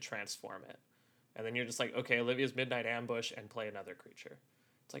turn to transform it, and then you're just like, okay, Olivia's Midnight Ambush and play another creature.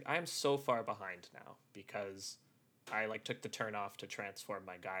 It's like I am so far behind now because I took the turn off to transform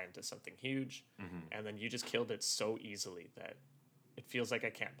my guy into something huge, and then you just killed it so easily that it feels like I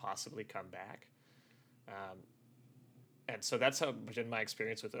can't possibly come back. And so that's how, in my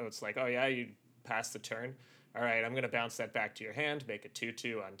experience with it's like, oh yeah, you pass the turn. All right, I'm gonna bounce that back to your hand, make a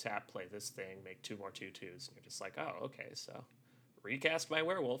 2/2, untap, play this thing, make 2 more 2/2s, and you're just like, oh okay, so recast my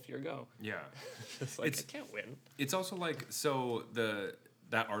werewolf, your go. yeah, It's like I can't win. it's also like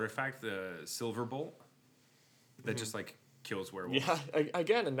that artifact, the Silver Bolt. that just like kills werewolves. Yeah,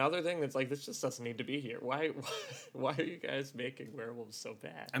 again, another thing that's like, this just doesn't need to be here. Why are you guys making werewolves so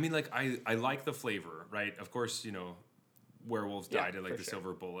bad? I mean, like I like the flavor, right? Of course, you know, werewolves Yeah, died in like for the sure.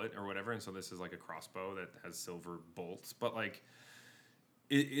 silver bullet or whatever, and so this is like a crossbow that has silver bolts. But like,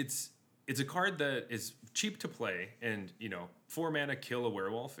 it's a card that is cheap to play, and you know, 4 mana kill a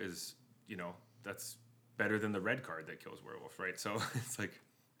werewolf is, you know, that's better than the red card that kills werewolf, right? So it's like,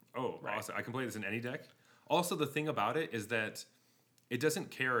 oh, Right. awesome! I can play this in any deck. Also, the thing about it is that it doesn't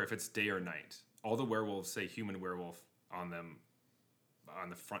care if it's day or night. All the werewolves say human werewolf on them on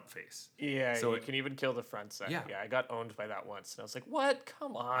the front face. Yeah, So you it- can even kill the front set. Yeah. Yeah, I got owned by that once, and I was like, "What?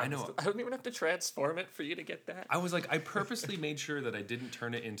 Come on! I know. I don't even have to transform it for you to get that." I was like, I purposely made sure that I didn't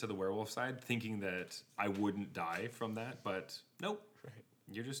turn it into the werewolf side, thinking that I wouldn't die from that, but nope, Right.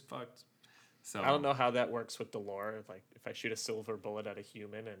 you're just fucked. So I don't know how that works with the lore. Like, if I shoot a silver bullet at a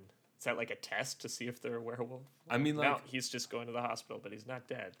human, and is that like a test to see if they're a werewolf? I mean, like, No, he's just going to the hospital, but he's not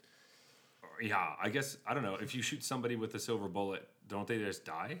dead. yeah, I guess I don't know. If you shoot somebody with a silver bullet, don't they just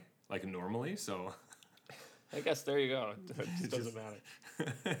die like normally? So I guess there you go. It just doesn't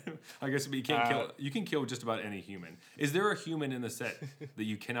matter. I guess but you can't kill. You can kill just about any human. Is there a human in the set that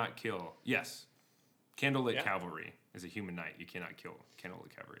you cannot kill? Yes, Candlelit Yeah. Cavalry is a human knight. You cannot kill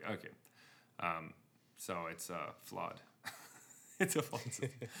Candlelit Cavalry. Okay, so it's flawed. It's a flawed system.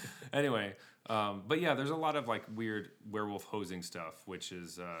 Anyway, but yeah, there's a lot of like weird werewolf hosing stuff, which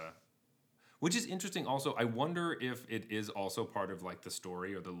is interesting. Also, I wonder if it is also part of like the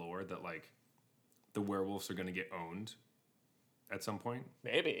story or the lore that like the werewolves are going to get owned at some point.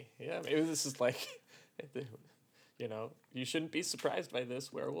 Maybe, yeah. Maybe this is like, you know, you shouldn't be surprised by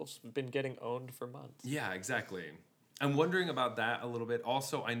this. Werewolves have been getting owned for months. Yeah, exactly. I'm wondering about that a little bit.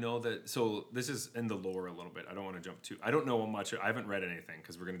 Also, I know that, so this is in the lore a little bit. I don't want to jump too, I don't know much. I haven't read anything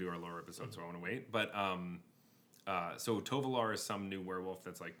because we're going to do our lore episode, so I want to wait. But so Tovalar is some new werewolf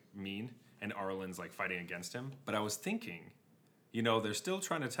that's like mean, and Arlen's like fighting against him. But I was thinking, you know, they're still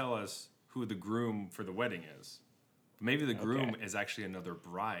trying to tell us who the groom for the wedding is. Maybe the groom is actually another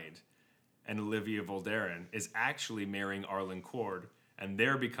bride, and Olivia Voldaren is actually marrying Arlen Cord, and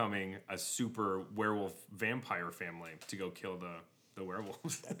they're becoming a super werewolf vampire family to go kill the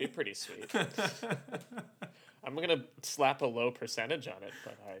werewolves. That'd be pretty sweet. I'm gonna slap a low percentage on it,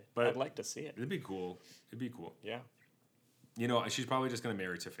 but I'd like to see it. It'd be cool. It'd be cool. Yeah, You know, she's probably just gonna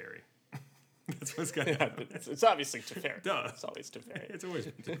marry Teferi. That's what's gonna happen. it's obviously Teferi. Duh. It's always Teferi It's always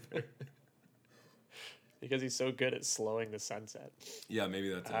been Teferi. because he's so good at slowing the sunset. Yeah, maybe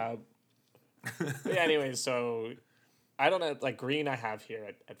that's it. But yeah, anyways, so I don't know, like green I have here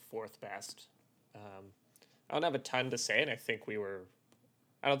at fourth best. I don't have a ton to say, and I think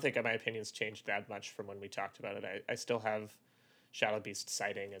I don't think my opinion's changed that much from when we talked about it. I still have Shadow Beast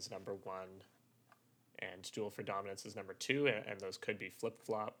Sighting as number 1 and Duel for Dominance as number 2, and those could be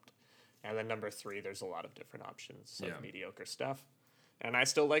flip-flopped. And then number 3, there's a lot of different options of Yeah. mediocre stuff. And I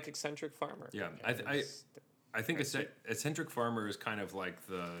still like Eccentric Farmer. Yeah, And I think Eccentric Farmer is kind of like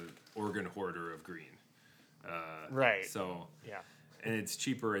the organ hoarder of green. right. So, Yeah. and it's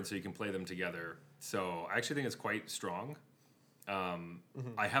cheaper, and so you can play them together. So I actually think it's quite strong.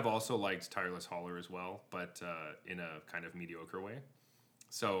 I have also liked Tireless Hauler as well, but in a kind of mediocre way.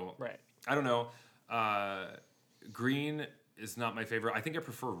 So Right. I don't know. Green is not my favorite. I think I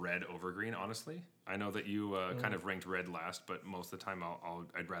prefer red over green, honestly. I know that you kind of ranked red last, but most of the time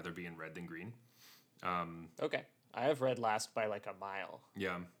I'd rather be in red than green. Okay. I have red last by like a mile.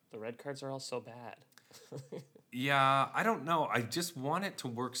 Yeah. The red cards are all so bad. Yeah, I don't know. I just want it to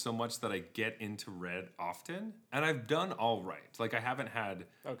work so much that I get into red often. And I've done all right. Like, I haven't had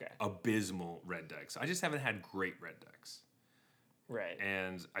Okay. abysmal red decks. I just haven't had great red decks. Right.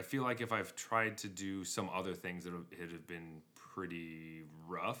 And I feel like if I've tried to do some other things, it have been pretty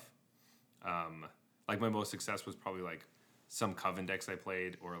rough. Like, my most success was probably, like, some Coven decks I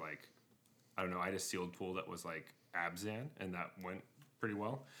played, or, like, I don't know, I had a sealed pool that was, like, Abzan, and that went pretty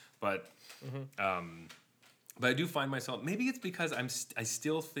well. But I do find myself, maybe it's because I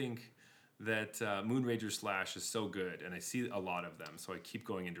still think that Moonrager Slash is so good, and I see a lot of them, so I keep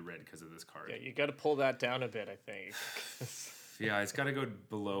going into red because of this card. Yeah, you got to pull that down a bit, I think. Yeah, it's got to go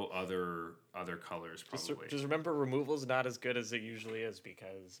below other colors probably. Just remember, removal's not as good as it usually is,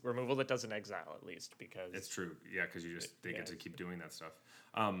 because removal that doesn't exile, at least, because It's true, yeah, because they yeah. get to keep doing that stuff.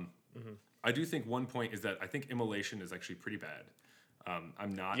 I do think one point is that I think Immolation is actually pretty bad.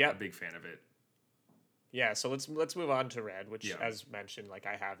 I'm not a Yep. big fan of it. Yeah, so let's move on to red, which, Yeah. as mentioned, like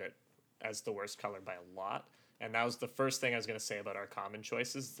I have it as the worst color by a lot, and that was the first thing I was going to say about our common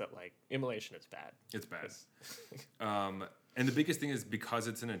choices, that like Immolation is bad. It's bad. And the biggest thing is because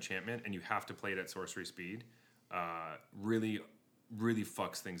it's an enchantment and you have to play it at sorcery speed. really, really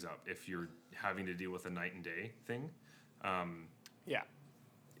fucks things up if you're having to deal with a night and day thing. Yeah.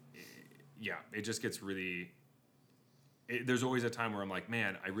 Yeah, it just gets really. There's always a time where I'm like,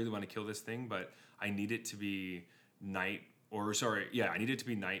 man, I really want to kill this thing, but I need it to be night, I need it to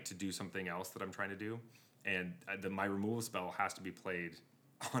be night to do something else that I'm trying to do, and my removal spell has to be played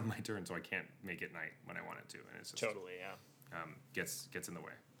on my turn, so I can't make it night when I want it to, and it's just Totally, yeah. Gets in the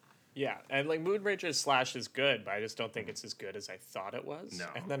way. Yeah, and like Moonrager's Slash is good, but I just don't think it's as good as I thought it was. No.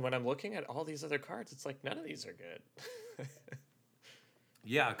 And then when I'm looking at all these other cards, it's like none of these are good.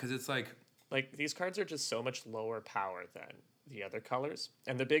 Yeah, because it's like, Like these cards are just so much lower power than the other colors.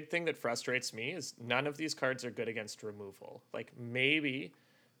 And the big thing that frustrates me is none of these cards are good against removal. Like maybe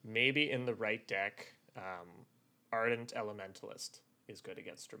in the right deck, Ardent Elementalist is good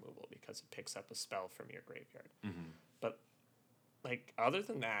against removal because it picks up a spell from your graveyard. But like other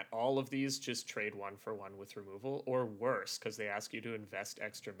than that, all of these just trade 1-for-1 with removal, or worse, because they ask you to invest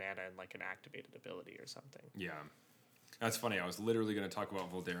extra mana in like an activated ability or something. yeah, that's funny. I was literally going to talk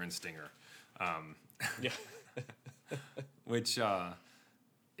about Voldaren Stinger, Yeah. which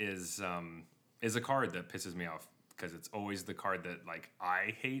is a card that pisses me off because it's always the card that like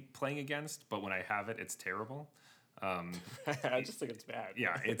I hate playing against, but when I have it, it's terrible. I just think it's bad.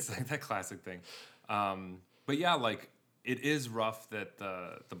 Yeah, it's like that classic thing. But yeah, like it is rough that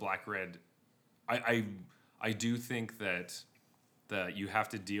the black red. I do think that you have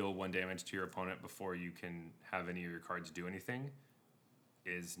to deal 1 damage to your opponent before you can have any of your cards do anything.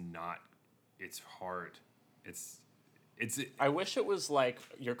 Is not. It's hard. It's. I wish it was like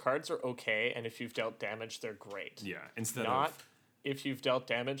your cards are okay, and if you've dealt damage, they're great. Yeah, instead Not of if you've dealt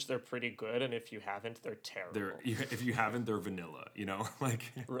damage, they're pretty good, and if you haven't, they're terrible. if you haven't, they're vanilla. You know,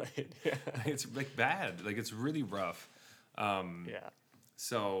 like Right. Yeah. it's like bad. Like it's really rough. Yeah.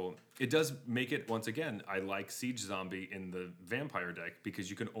 So it does make it, once again, I like Siege Zombie in the vampire deck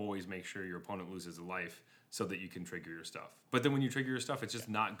because you can always make sure your opponent loses a life so that you can trigger your stuff. But then when you trigger your stuff, it's just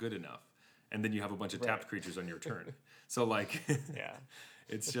not good enough. And then you have a bunch of tapped creatures on your turn. So like, Yeah.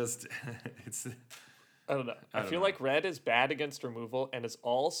 it's just, it's, I don't know. I feel like red is bad against removal, and is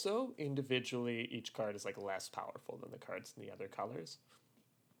also individually, each card is like less powerful than the cards in the other colors.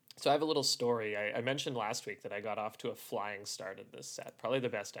 So I have a little story. I mentioned last week that I got off to a flying start in this set. Probably the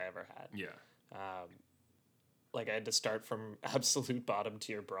best I ever had. yeah. Like I had to start from absolute bottom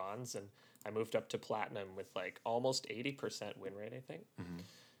tier bronze, and I moved up to platinum with like almost 80% win rate, I think.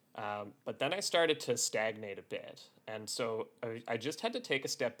 But then I started to stagnate a bit. And so I just had to take a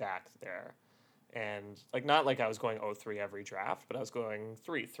step back there. And like, not like I was going 0-3 every draft, but I was going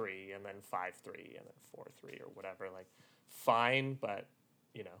 3-3 and then 5-3 and then 4-3 or whatever. Like fine, but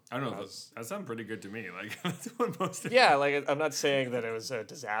you know. I don't know. That sounds pretty good to me. Like that's what most of Yeah, like I'm not saying that it was a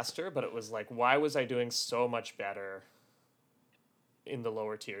disaster, but it was like, why was I doing so much better in the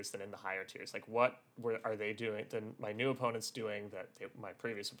lower tiers than in the higher tiers? Like, what are they doing? Than my new opponents doing that my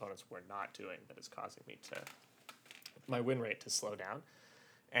previous opponents were not doing, that is causing me my win rate to slow down.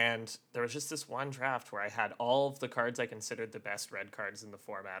 And there was just this one draft where I had all of the cards I considered the best red cards in the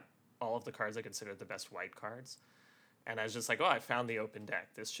format, all of the cards I considered the best white cards. And I was just like, oh, I found the open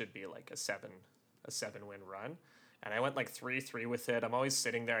deck. This should be like a 7-win run. And I went like 3-3 with it. I'm always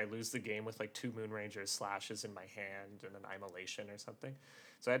sitting there. I lose the game with like 2 Moonranger Slashes in my hand and an Immolation or something.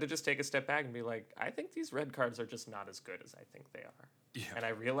 So I had to just take a step back and be like, I think these red cards are just not as good as I think they are. Yeah. And I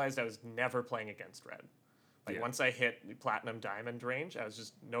realized I was never playing against red. Like once I hit the platinum diamond range, I was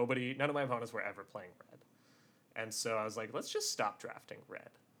just none of my opponents were ever playing red. And so I was like, let's just stop drafting red.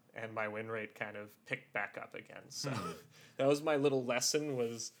 And my win rate kind of picked back up again. So that was my little lesson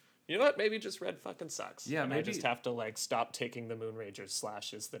was, you know what, maybe just red fucking sucks. Yeah, and maybe I just have to like stop taking the Moonrager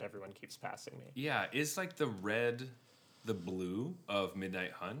Slashes that everyone keeps passing me. Yeah, is like the red the blue of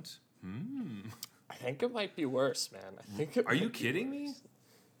Midnight Hunt? I think it might be worse, man. I think Are you kidding me?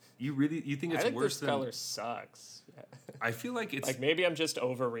 You think it's worse this color sucks. Yeah. I feel like it's like maybe I'm just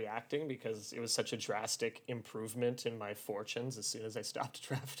overreacting because it was such a drastic improvement in my fortunes as soon as I stopped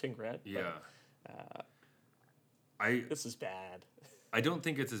drafting red. Yeah. This is bad. I don't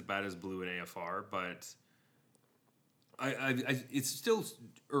think it's as bad as blue and AFR, but I it's still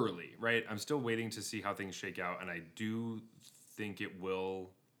early, right? I'm still waiting to see how things shake out, and I do think it will.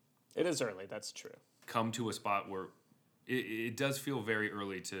 It is early. That's true. Come to a spot where it does feel very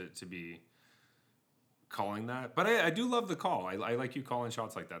early to be calling that, but I do love the call. I like you calling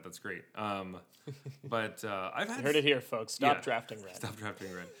shots like that. That's great. But I've had You heard it here, folks. Stop drafting red. Stop drafting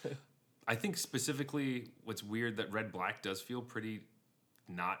red. I think specifically, what's weird that red black does feel pretty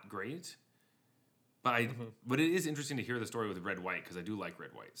not great. But but it is interesting to hear the story with red white because I do like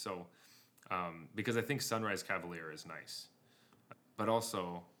red white. So because I think Sunrise Cavalier is nice, but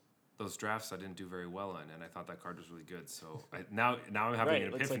also those drafts I didn't do very well in, and I thought that card was really good. So now I'm having an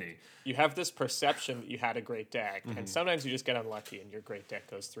It's epiphany. like you have this perception that you had a great deck, and sometimes you just get unlucky, and your great deck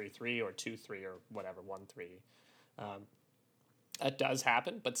goes 3-3 or 2-3 or whatever 1-3. That does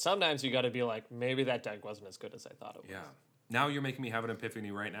happen, but sometimes you got to be like, maybe that deck wasn't as good as I thought it was. Yeah. Now you're making me have an epiphany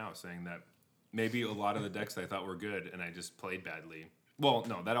right now, saying that maybe a lot of the decks I thought were good and I just played badly. Well,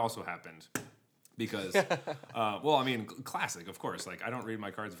 no, that also happened because, classic, of course. Like, I don't read my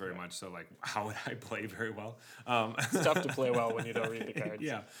cards very much, so like, how would I play very well? It's tough to play well when you don't read the cards.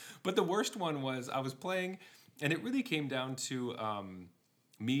 Yeah, but the worst one was I was playing, and it really came down to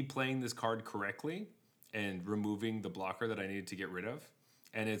me playing this card correctly and removing the blocker that I needed to get rid of.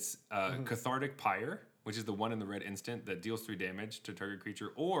 And it's Cathartic Pyre, which is the one in the red instant that deals 3 damage to target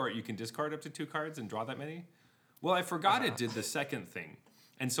creature, or you can discard up to 2 cards and draw that many. Well, I forgot it did the second thing.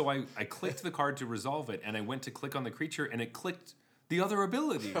 And so I clicked the card to resolve it, and I went to click on the creature, and it clicked the other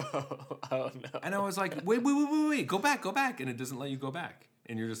ability. Oh, no. And I was like, wait, go back. And it doesn't let you go back.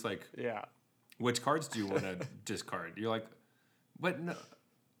 And you're just like, Yeah. which cards do you want to discard? You're like, what? No.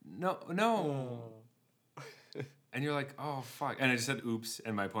 And you're like, oh, fuck. And I just said, oops,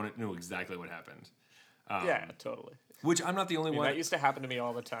 and my opponent knew exactly what happened. Yeah, totally. Which I'm not the only one. That used to happen to me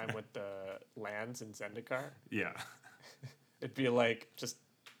all the time with the lands in Zendikar. Yeah. It'd be like,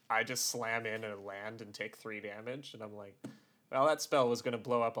 I just slam in a land and take 3 damage, and I'm like, well, that spell was going to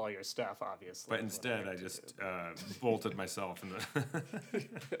blow up all your stuff, obviously. But instead, I just bolted myself in the...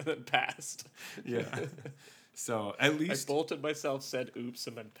 and then passed. Yeah. So at least... I bolted myself, said oops,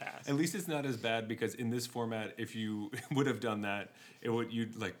 and then passed. At least it's not as bad, because in this format, if you would have done that,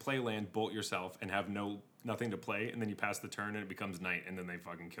 you'd like play land, bolt yourself, and have nothing to play, and then you pass the turn and it becomes night, and then they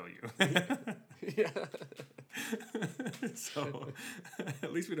fucking kill you. Yeah. So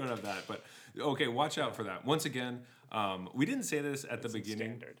at least we don't have that. But okay, watch out for that. Once again, we didn't say this at the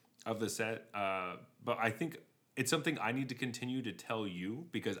beginning of the set, but I think it's something I need to continue to tell you,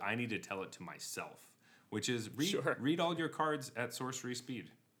 because I need to tell it to myself, which is read all your cards at sorcery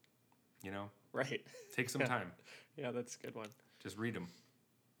speed. You know? Right. Take some time. Yeah, that's a good one. Just read them.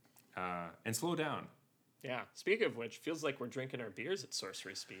 And slow down. Yeah. Speaking of which, feels like we're drinking our beers at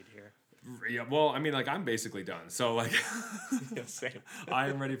sorcery speed here. Yeah, well, I mean, like, I'm basically done. So, like, Yeah, same. I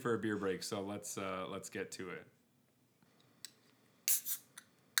am ready for a beer break. So let's get to it.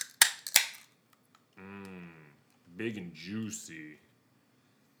 Big and juicy.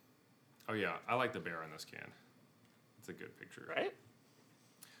 Oh yeah, I like the bear on this can. It's a good picture. Right?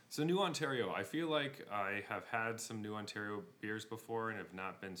 So New Ontario, I feel like I have had some New Ontario beers before and have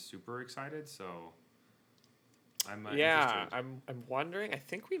not been super excited. So I'm interested. I'm wondering. I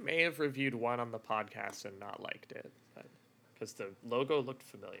think we may have reviewed one on the podcast and not liked it, because the logo looked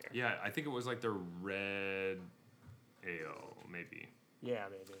familiar. Yeah, I think it was like the red ale, maybe. Yeah,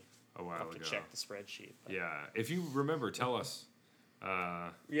 maybe. A while I'll have ago. to check the spreadsheet. But. Yeah, if you remember, tell us.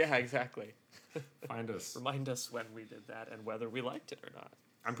 Yeah, exactly. Find us. Remind us when we did that and whether we liked it or not.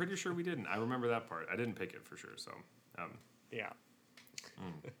 I'm pretty sure we didn't. I remember that part. I didn't pick it for sure. So, Yeah.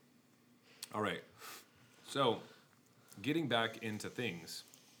 All right. So, getting back into things,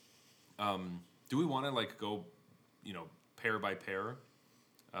 do we want to like go, pair by pair,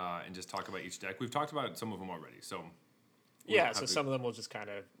 and just talk about each deck? We've talked about some of them already. So, So some of them we'll just kind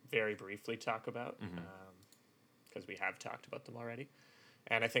of very briefly talk about, because we have talked about them already.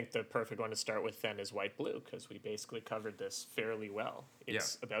 And I think the perfect one to start with then is white-blue, because we basically covered this fairly well.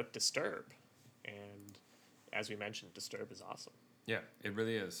 It's about Disturb. And as we mentioned, Disturb is awesome. Yeah, it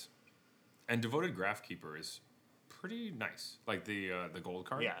really is. And Devoted Graphkeeper is pretty nice. Like the gold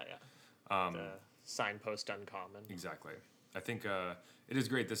card. Yeah. The Signpost Uncommon. Exactly. I think it is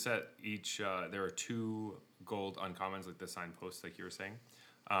great. This set, there are 2 gold uncommons, like the Signpost, like you were saying.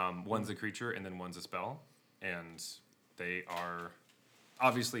 One's a creature, and then one's a spell. And they are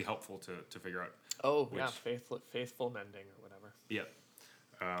obviously helpful to figure out. Oh, yeah, faithful Mending or whatever. Yeah.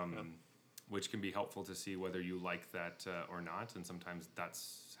 Which can be helpful to see whether you like that or not. And sometimes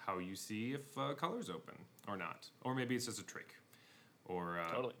that's how you see if color's open or not. Or maybe it's just a trick. Or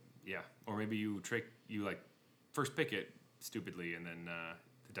totally. Yeah. Or maybe you like first pick it stupidly, and then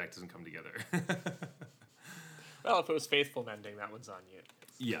the deck doesn't come together. Well, if it was Faithful Mending, that one's on you.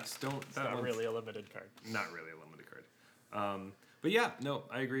 Yes, It's not really a limited card. Not really a limited card. But yeah, no,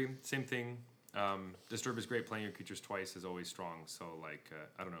 I agree. Same thing. Disturb is great. Playing your creatures twice is always strong. So, like,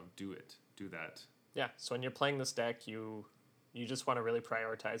 I don't know, do that. Yeah, so when you're playing this deck, you just want to really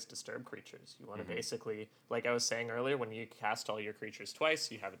prioritize Disturb creatures. You want to basically, like I was saying earlier, when you cast all your creatures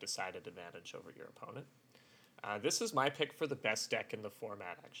twice, you have a decided advantage over your opponent. This is my pick for the best deck in the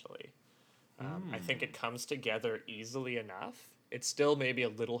format, actually. I think it comes together easily enough. It's still maybe a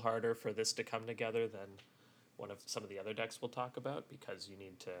little harder for this to come together than some of the other decks we'll talk about, because you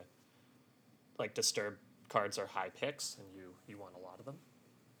need to, like, disturb cards are high picks and you want a lot of them.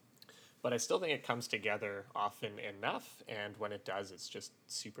 But I still think it comes together often enough, and when it does, it's just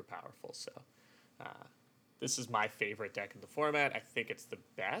super powerful. So this is my favorite deck in the format. I think it's the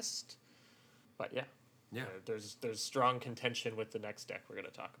best. But yeah. Yeah. There's strong contention with the next deck we're going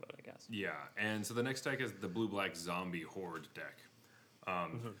to talk about, I guess. Yeah, and so the next deck is the blue-black zombie horde deck.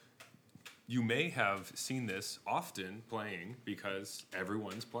 You may have seen this often playing because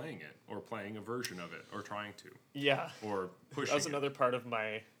everyone's playing it, or playing a version of it, or trying to. Yeah. Or pushing That was it. another part of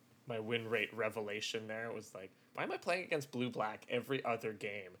my win rate revelation there. It was like, why am I playing against blue-black every other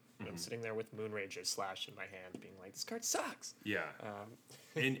game? And I'm sitting there with Moonrager Slash in my hand being like, this card sucks. Yeah.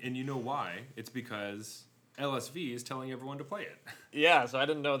 And you know why? It's because LSV is telling everyone to play it. Yeah, so I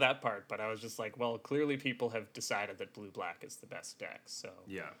didn't know that part, but I was just like, well, clearly people have decided that blue-black is the best deck, so...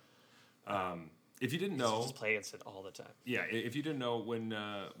 Yeah. If you didn't You know... just play against it all the time. Yeah, if you didn't know,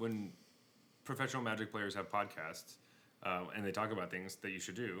 when professional Magic players have podcasts and they talk about things that you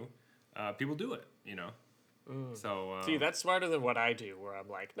should do, people do it, you know? So See, that's smarter than what I do, where I'm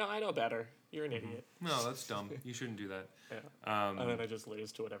like, no, I know better. You're an idiot. no, that's dumb. You shouldn't do that. Yeah. And then I just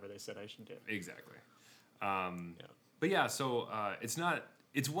lose to whatever they said I should do. Exactly. Yeah. But yeah, so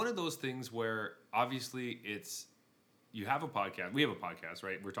it's one of those things where obviously you have a podcast. We have a podcast,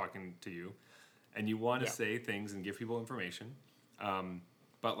 right? We're talking to you, and you want to say things and give people information.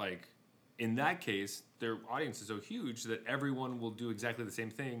 But like in that case, their audience is so huge that everyone will do exactly the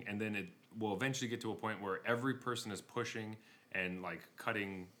same thing, and then it will eventually get to a point where every person is pushing and like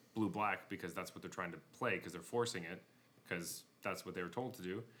cutting blue-black because that's what they're trying to play, because they're forcing it because that's what they were told to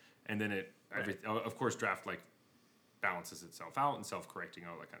do, and then of course draft like balances itself out and self-correcting,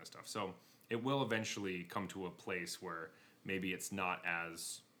 all that kind of stuff. So it will eventually come to a place where maybe it's not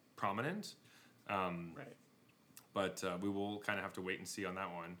as prominent. Right. But we will kind of have to wait and see on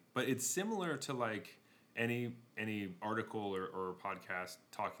that one. But it's similar to like any article or podcast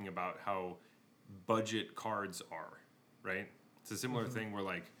talking about how budget cards are, right? It's a similar thing where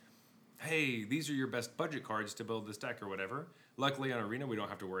like, hey, these are your best budget cards to build this deck or whatever. Luckily on Arena, we don't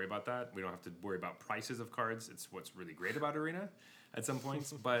have to worry about that. We don't have to worry about prices of cards. It's what's really great about Arena at some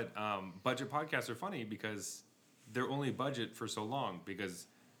points. But budget podcasts are funny because they're only budget for so long, because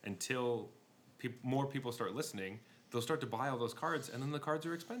until more people start listening, they'll start to buy all those cards, and then the cards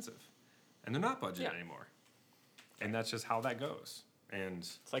are expensive. And they're not budget anymore. And that's just how that goes. And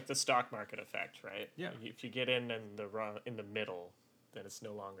It's like the stock market effect, right? Yeah. If you get in the middle, then it's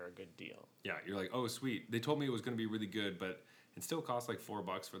no longer a good deal. yeah, you're like, oh, sweet. They told me it was going to be really good, but it still costs like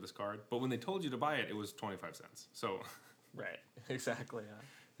 $4 for this card. But when they told you to buy it, it was 25 cents. So Right. Exactly.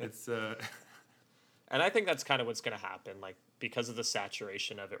 Yeah. it's... And I think that's kind of what's going to happen. Like, because of the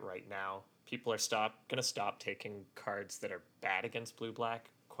saturation of it right now, people are going to stop taking cards that are bad against blue-black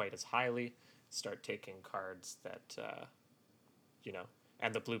quite as highly, start taking cards that,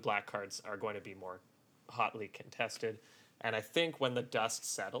 and the blue-black cards are going to be more hotly contested. And I think when the dust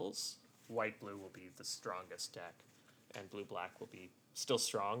settles, white-blue will be the strongest deck, and blue-black will be still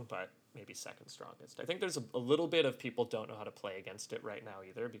strong, but maybe second strongest. I think there's a little bit of people don't know how to play against it right now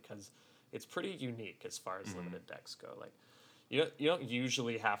either, because it's pretty unique as far as limited decks go. Like, you don't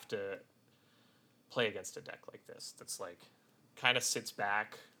usually have to play against a deck like this that's like kind of sits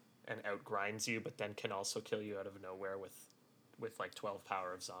back and outgrinds you, but then can also kill you out of nowhere with like 12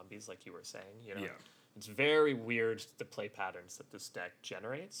 power of zombies, like you were saying. You know, it's very weird, the play patterns that this deck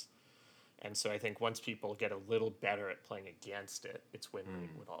generates. And so I think once people get a little better at playing against it, its win rate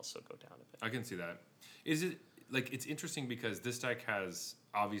would also go down a bit. I can see that. Is it like, it's interesting because this deck has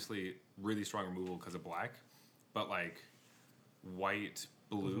obviously really strong removal because of black, but like white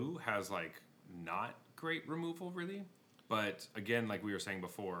blue has like not great removal really. But again, like we were saying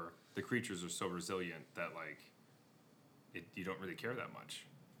before, the creatures are so resilient that like you don't really care that much.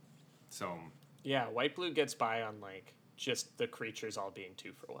 So yeah, white blue gets by on like just the creatures all being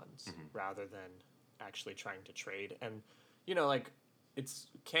 2-for-1s rather than actually trying to trade. And like it's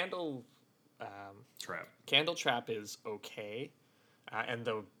Candle Trap is okay, and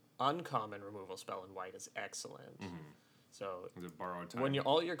the uncommon removal spell in white is excellent. So borrowed time. when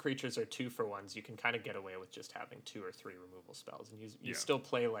all your creatures are 2-for-1s, you can kind of get away with just having 2 or 3 removal spells, and you still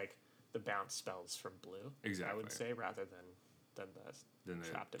play like the bounce spells from blue. Exactly. I would say, rather than the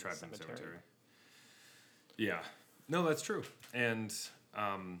trapped in the cemetery. Yeah, no, that's true, and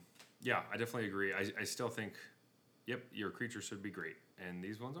yeah, I definitely agree. I still think, yep, your creatures should be great, and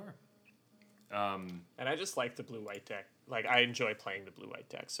these ones are. And I just like the blue-white deck. Like, I enjoy playing the blue-white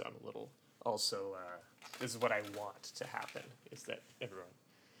deck, so I'm a little also this is what I want to happen, is that everyone...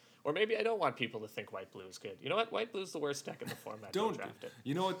 Or maybe I don't want people to think white blue is good. You know what? White blue's the worst deck in the format. Don't draft it.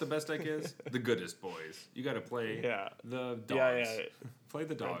 You know what the best deck is? The goodest boys. You got to play the dogs. Yeah. Play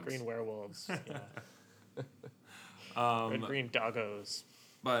the dogs. Red green werewolves. Yeah. Red green doggos.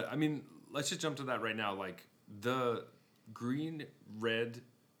 But I mean, let's just jump to that right now. Like the green red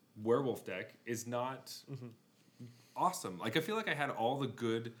werewolf deck is not awesome. Like I feel like I had all the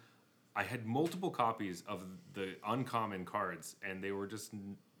good. I had multiple copies of the uncommon cards, and they were just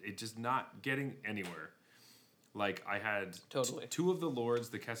not getting anywhere. Like I had two of the lords,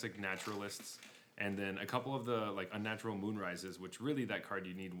 the Kessig Naturalists, and then a couple of the like unnatural Moonrises, which really that card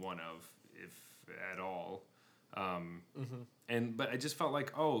you need one of, if at all. But I just felt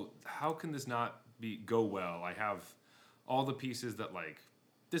like, oh, how can this not go well? I have all the pieces that like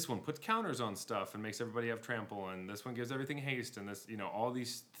this one puts counters on stuff and makes everybody have trample, and this one gives everything haste, and this, all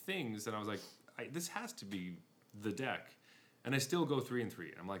these things. And I was like, this has to be the deck. And I still go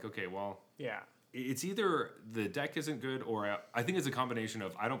 3-3. I'm like, okay, well, yeah, it's either the deck isn't good, or I think it's a combination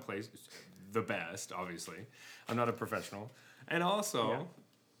of I don't play the best, obviously. I'm not a professional. And also,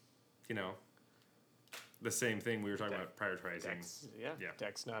 the same thing we were talking about prioritizing.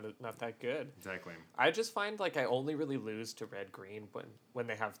 Deck's not that good. Exactly. I just find like I only really lose to red green when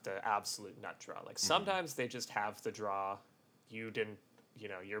they have the absolute nut draw. Like sometimes they just have the draw. You didn't,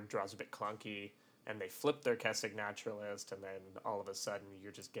 your draw's a bit clunky, and they flip their Kessig Naturalist, and then all of a sudden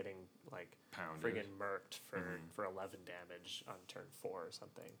you're just getting like friggin' murked for 11 damage on turn 4 or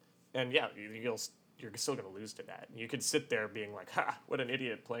something. And yeah, you're still going to lose to that. You could sit there being like, ha, what an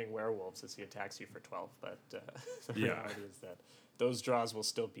idiot playing werewolves as he attacks you for 12. But the reality is that those draws will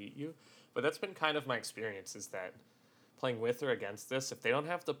still beat you. But that's been kind of my experience, is that playing with or against this, if they don't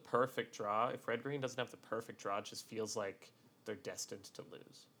have the perfect draw, if red-green doesn't have the perfect draw, it just feels like they're destined to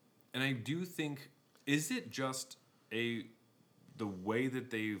lose. And I do think, is it just the way that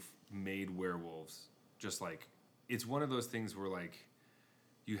they've made werewolves, just like, it's one of those things where like,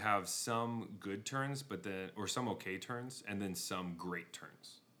 you have some good turns, or some okay turns, and then some great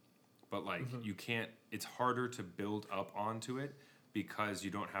turns. But like you can't. It's harder to build up onto it because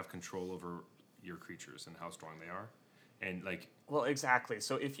you don't have control over your creatures and how strong they are, and like. Well, exactly.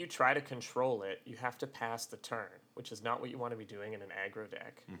 So if you try to control it, you have to pass the turn, which is not what you want to be doing in an aggro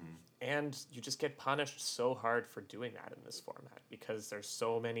deck. And you just get punished so hard for doing that in this format because there's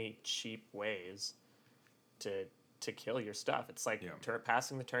so many cheap ways to kill your stuff. It's like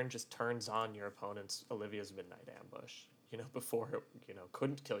passing the turn just turns on your opponent's Olivia's Midnight Ambush. Before it,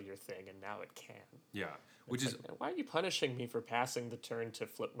 couldn't kill your thing, and now it can. Yeah, which is like, why are you punishing me for passing the turn to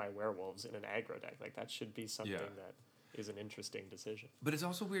flip my werewolves in an aggro deck? Like that should be something that is an interesting decision. But it's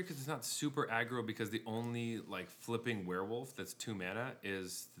also weird because it's not super aggro, because the only like flipping werewolf that's 2 mana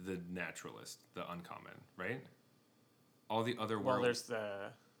is the Naturalist, the uncommon, right? All the other werewolves. Well,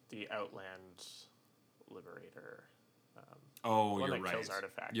 there's the Outland Liberator. You're right. Kills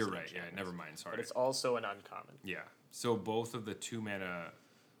artifacts. You're right. Yeah, never mind. Sorry. But it's also an uncommon. Yeah. So both of the 2 mana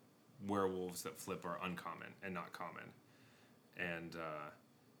werewolves that flip are uncommon and not common, and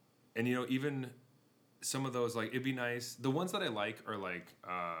even some of those, like, it'd be nice. The ones that I like are like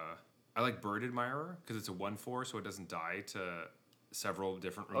I like Bird Admirer because it's a 1/4, so it doesn't die to several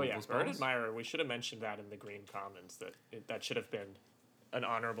different removal spells. Bird Admirer. We should have mentioned that in the green commons. That should have been an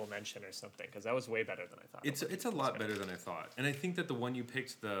honorable mention or something, because that was way better than I thought. It's a lot better than I thought, and I think that the one you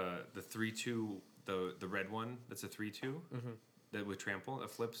picked, the 3/2, the red one, that's a 3/2 that with trample that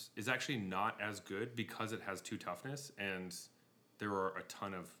flips, is actually not as good because it has 2 toughness, and there are a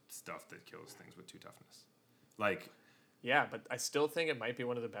ton of stuff that kills things with 2 toughness. Like, yeah, but I still think it might be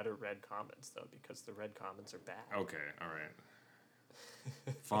one of the better red commons though, because the red commons are bad. Okay, all right.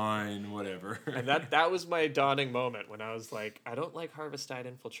 Fine, whatever. And that was my dawning moment when I was like, I don't like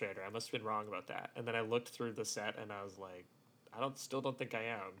Harvestide Infiltrator. I must have been wrong about that. And then I looked through the set and I was like, still don't think I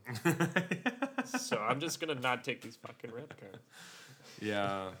am. So I'm just gonna not take these fucking red cards.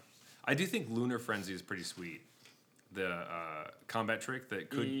 Yeah, I do think Lunar Frenzy is pretty sweet. The combat trick that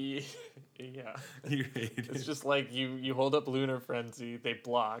could. Yeah. You hate it. It's just like you hold up Lunar Frenzy, they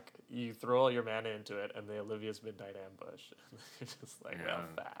block, you throw all your mana into it, and they Olivia's Midnight Ambush. You're just like, well,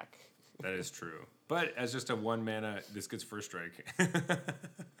 back. That is true. But as just a 1 mana, this gets first strike.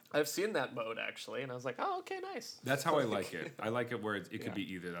 I've seen that mode, actually, and I was like, oh, okay, nice. That's how I like it. I like it where it could be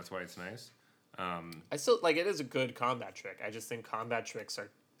either. That's why it's nice. I still, like, it is a good combat trick. I just think combat tricks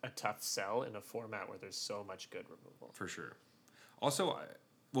are a tough sell in a format where there's so much good removal. For sure. Also,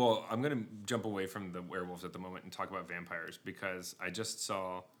 I'm going to jump away from the werewolves at the moment and talk about vampires, because I just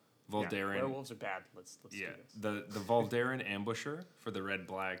saw Voldaren. Werewolves are bad. Let's do this. The Voldaren Ambusher for the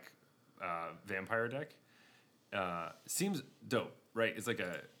red-black vampire deck. Seems dope, right? It's like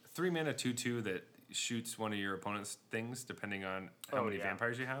a 3-mana 2/2 that shoots one of your opponent's things, depending on how many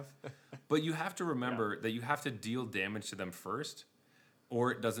vampires you have. But you have to remember that you have to deal damage to them first,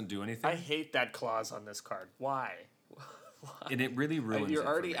 or it doesn't do anything. I hate that clause on this card. Why? And it really ruins You're it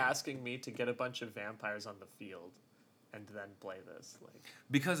already for me. asking me to get a bunch of vampires on the field and then play this. Like,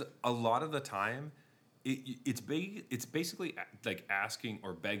 Because a lot of the time, it's basically like asking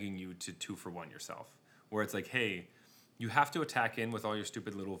or begging you to 2-for-1 yourself. Where it's like, hey, you have to attack in with all your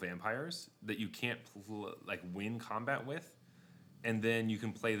stupid little vampires that you can't win combat with, and then you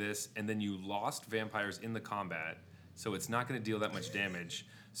can play this, and then you lost vampires in the combat, so it's not going to deal that much damage.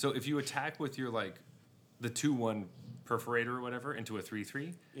 So if you attack with your the 2/1 perforator or whatever into a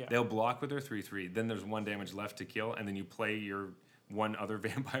 3/3, they'll block with their 3/3. Then there's 1 damage left to kill, and then you play your one other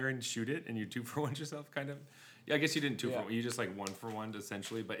vampire and shoot it, and you 2-for-1 yourself, kind of. Yeah, I guess you didn't 2-for-1. You just 1-for-1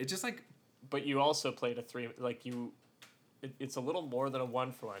 essentially, but it just But you also played a 3. It's a little more than a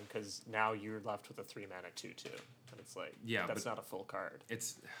 1-for-1 because now you're left with a 3-mana 2/2, and it's that's not a full card.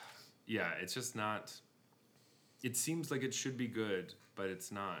 It's just not. It seems like it should be good, but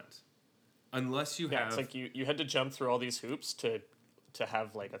it's not. Unless you have. It's like you had to jump through all these hoops to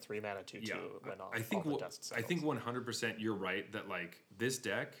have a 3-mana 2/2 when all the dust settles. I think 100% you're right that this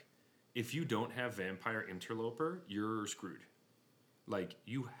deck, if you don't have Vampire Interloper, you're screwed.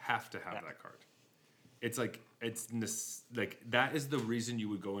 You have to have that card. It's that is the reason you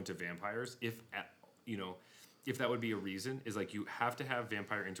would go into vampires if that would be a reason is you have to have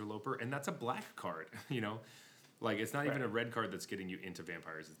Vampire Interloper, and that's a black card. It's not even a red card that's getting you into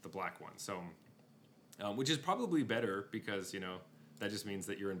vampires. It's the black one. So, which is probably better because that just means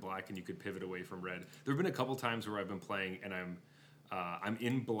that you're in black and you could pivot away from red. There have been a couple times where I've been playing and I'm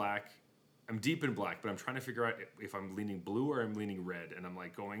in black. I'm deep in black, but I'm trying to figure out if I'm leaning blue or I'm leaning red. And I'm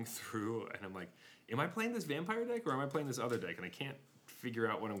going through and I'm am I playing this vampire deck or am I playing this other deck? And I can't figure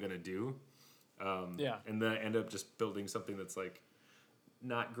out what I'm going to do. And then I end up just building something that's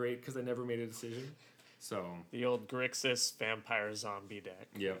not great because I never made a decision. So the old Grixis vampire zombie deck.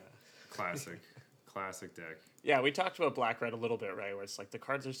 Yep. Classic deck. Yeah, we talked about black-red a little bit, right? Where it's the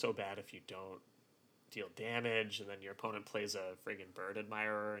cards are so bad if you don't deal damage, and then your opponent plays a friggin' Bird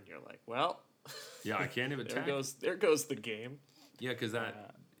Admirer, and you're well... Yeah, I can't even attack. There goes the game. Yeah, because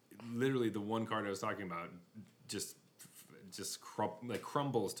literally the one card I was talking about just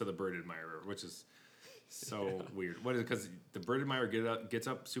crumbles to the Bird Admirer, which is so weird. What is it? Because the Bird Admirer gets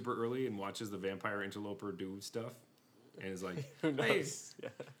up super early and watches the Vampire Interloper do stuff, and is Who knows? Hey,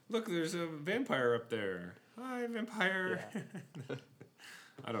 look, there's a vampire up there. Hi, vampire. Yeah.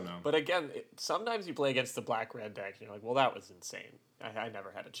 I don't know. But again, sometimes you play against the black-red deck, and you're well, that was insane. I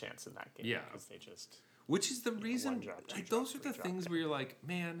never had a chance in that game. Yeah. Because they just... Which is the reason... those are the things where you're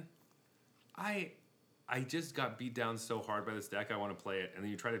man, I just got beat down so hard by this deck, I want to play it. And then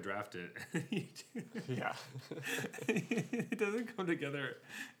you try to draft it. Yeah. It doesn't come together.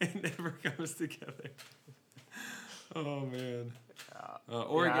 It never comes together. Oh, man.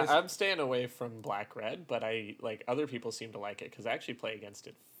 I guess I'm staying away from black-red, but other people seem to like it because I actually play against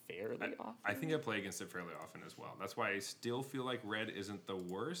it fairly often. I think I play against it fairly often as well. That's why I still feel like red isn't the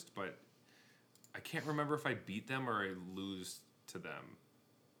worst, but I can't remember if I beat them or I lose to them.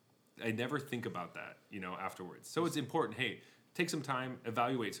 I never think about that, afterwards. So it's important. Hey, take some time,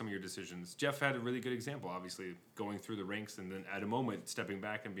 evaluate some of your decisions. Jeff had a really good example, obviously, going through the ranks and then at a moment stepping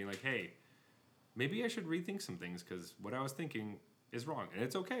back and being hey, maybe I should rethink some things because what I was thinking is wrong. And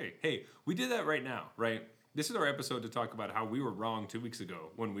it's okay. Hey, we did that right now, right? This is our episode to talk about how we were wrong 2 weeks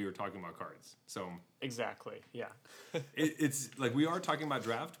ago when we were talking about cards. So exactly, yeah. It's we are talking about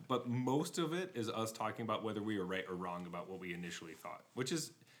draft, but most of it is us talking about whether we were right or wrong about what we initially thought, which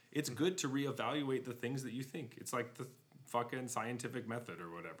is, it's good to reevaluate the things that you think. It's the fucking scientific method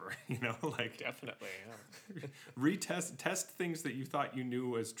or whatever, Definitely, yeah. test things that you thought you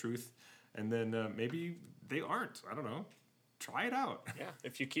knew as truth, and then maybe they aren't. I don't know. Try it out. Yeah,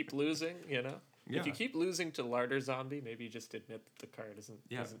 if you keep losing, Yeah. If you keep losing to Larder Zombie, maybe you just admit that the card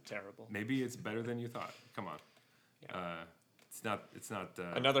isn't terrible. Maybe it's better than you thought. Come on. Yeah. It's not.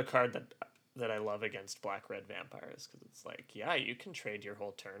 Another card that I love against black-red vampires because it's you can trade your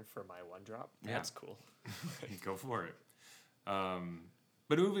whole turn for my 1-drop. That's cool. Go for it.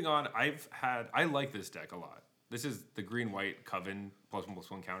 But moving on, I like this deck a lot. This is the green-white Coven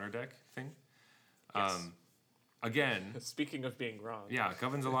 +1/+1 counter deck thing. Yes. Again, speaking of being wrong. Yeah,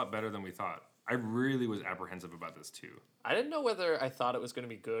 Coven's a lot better than we thought. I really was apprehensive about this too. I didn't know whether I thought it was going to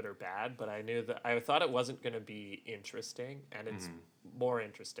be good or bad, but I knew that I thought it wasn't going to be interesting, and it's more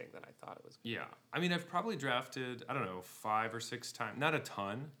interesting than I thought it was. Yeah. I mean, I've probably drafted, 5 or 6 times. Not a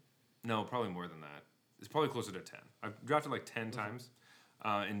ton, No, probably more than that. It's probably closer to 10. I've drafted like 10 times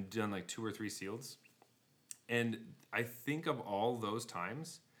and done like 2 or 3 seals. And I think of all those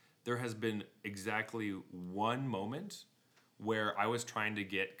times, there has been exactly one moment where I was trying to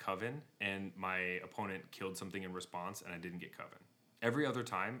get Coven and my opponent killed something in response and I didn't get Coven. Every other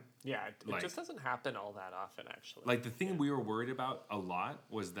time, Yeah, it just doesn't happen all that often, actually. like the thing we were worried about a lot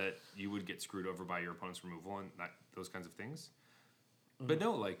was that you would get screwed over by your opponent's removal and those kinds of things. But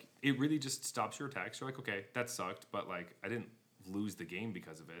no, like it really just stops your attacks. You're like, okay, that sucked, but like I didn't lose the game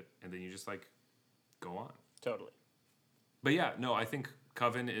because of it, and then you just like go on. Totally. But yeah, no, I think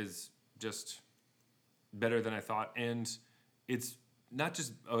Coven is just better than I thought, and it's not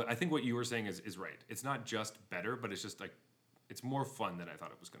just. I think what you were saying is right. It's not just better, but it's just like it's more fun than I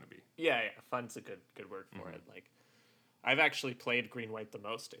thought it was going to be. Yeah, fun's a good word for it. Like, I've actually played green white the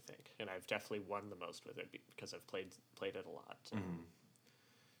most, I think, and I've definitely won the most with it because I've played it a lot.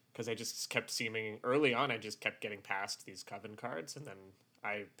 Because I just kept seeming early on, I just kept getting past these Coven cards, and then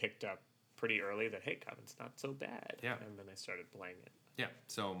I picked up pretty early that hey, Coven's not so bad. Yeah, and then I started playing it. Yeah,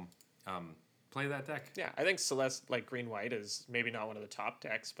 so play that deck. Yeah, I think Celeste like green white is maybe not one of the top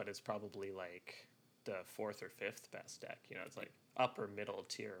decks, but it's probably like the 4th or 5th best deck. You know, it's like upper middle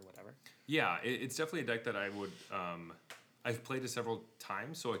tier or whatever. Yeah, it's definitely a deck that I would. I've played it several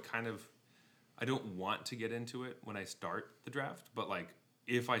times, so I don't want to get into it when I start the draft, but like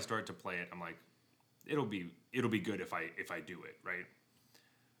if I start to play it, I'm like, it'll be good if I do it right.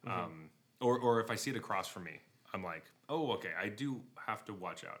 Or if I see it across from me, I'm like, oh, okay, I do have to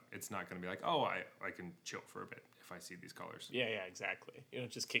watch out. It's not going to be like, oh, I can chill for a bit if I see these colors. Yeah, exactly. You know,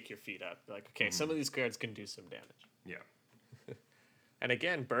 just kick your feet up. Like, okay, some of these cards can do some damage. Yeah. And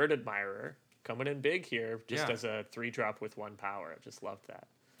again, Bird Admirer coming in big here, just as a 3-drop with 1 power. I just loved that.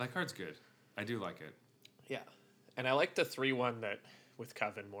 That card's good. I do like it. Yeah, and I like the 3/1 that with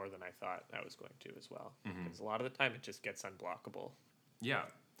Coven more than I thought I was going to as well. Because a lot of the time it just gets unblockable. Yeah.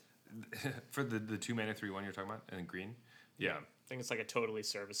 For the 2-mana 3/1 you're talking about and green. Yeah. I think it's like a totally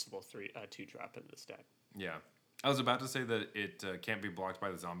serviceable 2-drop in this deck. Yeah. I was about to say that it can't be blocked by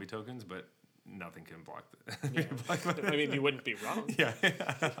the zombie tokens, but nothing can block that. I mean, you wouldn't be wrong. Yeah,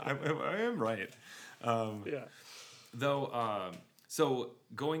 I am right. Yeah. Though, so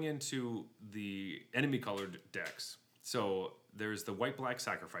going into the enemy colored decks, so there's the white-black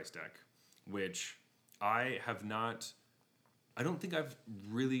sacrifice deck, which I don't think I've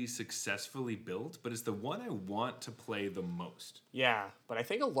really successfully built, but it's the one I want to play the most. Yeah, but I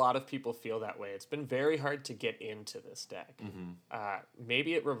think a lot of people feel that way. It's been very hard to get into this deck.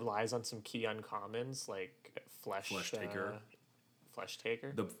 Maybe it relies on some key uncommons like Flesh Taker. Flesh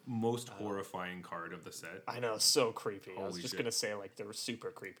Taker. The most horrifying card of the set. I know, so creepy. I was just shit. going to say like the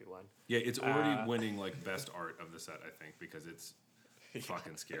super creepy one. Yeah, it's already winning like best art of the set, I think, because it's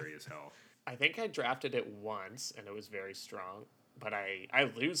fucking scary as hell. I think I drafted it once and it was very strong, but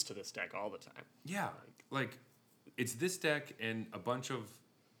I lose to this deck all the time. Yeah, like it's this deck and a bunch of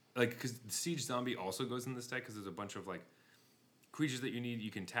like because Siege Zombie also goes in this deck because there's a bunch of like creatures that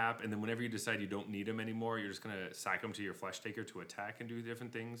you can tap, and then whenever you decide you don't need them anymore, you're just gonna sack them to your Flesh Taker to attack and do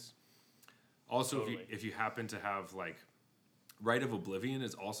different things. Also, totally. if you happen to have like Rite of Oblivion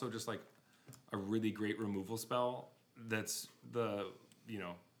is also just like a really great removal spell. That's the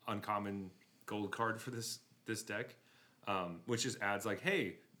uncommon gold card for this deck, which just adds like,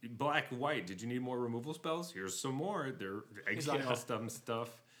 hey, black white. Did you need more removal spells? Here's some more. They're exile stuff.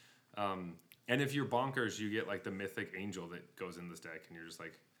 And if you're bonkers, you get like the Mythic Angel that goes in this deck, and you're just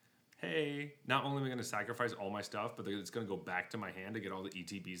like, hey, not only am I going to sacrifice all my stuff, but it's going to go back to my hand to get all the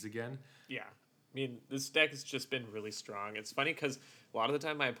ETBs again. Yeah. I mean, this deck has just been really strong. It's funny because a lot of the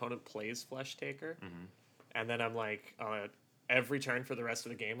time my opponent plays Flesh Taker, and then I'm like, every turn for the rest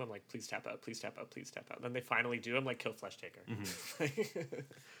of the game, I'm like, please tap out, please tap out, please tap out. And then they finally do. I'm like, kill Flesh Taker.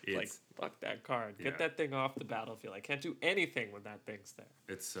 Like, fuck that card. Get that thing off the battlefield. I can't do anything when that thing's there.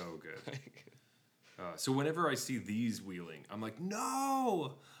 It's so good. So whenever I see these wheeling, I'm like,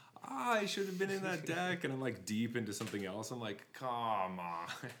 no! I should have been in that deck. And I'm like deep into something else. I'm like, come on.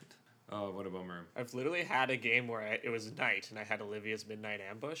 Oh, what a bummer. I've literally had a game where it was night and I had Olivia's Midnight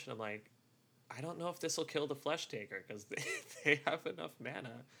Ambush. And I'm like, I don't know if this will kill the Flesh Taker because they have enough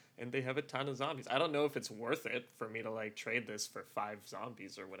mana and they have a ton of zombies. I don't know if it's worth it for me to like trade this for 5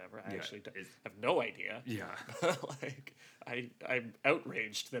 zombies or whatever. I actually have no idea. Yeah. Like I'm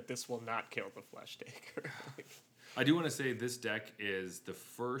outraged that this will not kill the Flesh Taker. I do want to say this deck is the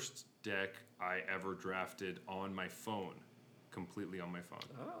first deck I ever drafted on my phone, completely on my phone.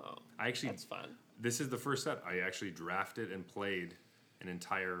 Oh, that's fun. This is the first set I actually drafted and played an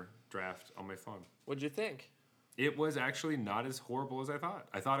entire draft on my phone. What'd you think? it was actually not as horrible as I thought.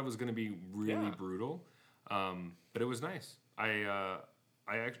 I thought it was going to be really Yeah. brutal, but it was nice.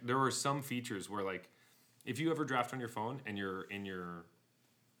 There were some features where, like, if you ever draft on your phone and you're in your,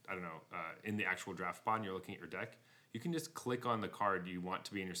 I don't know, in the actual draft pod and you're looking at your deck, you can just click on the card you want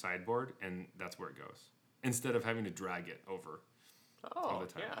to be in your sideboard, and that's where it goes, instead of having to drag it over all Oh,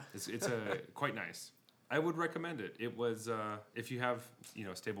 the time. yeah. It's quite nice. I would recommend it. It was if you have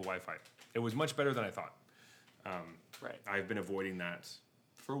stable Wi-Fi, it was much better than I thought. Right. I've been avoiding that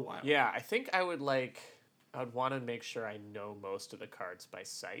for a while. Yeah, I think I would want to make sure I know most of the cards by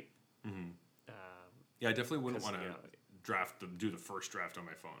sight. Yeah, I definitely wouldn't 'Cause, want to do the first draft on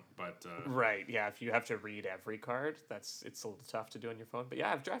my phone, but Right. Yeah. If you have to read every card, it's a little tough to do on your phone. But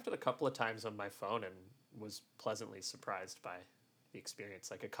yeah, I've drafted a couple of times on my phone and was pleasantly surprised by the experience.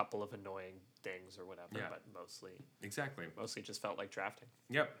 Like a couple of annoying things or whatever, Yeah. but exactly. mostly just felt like drafting.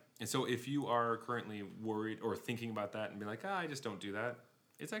 Yep. And so if you are currently worried or thinking about that and be like, I just don't do that,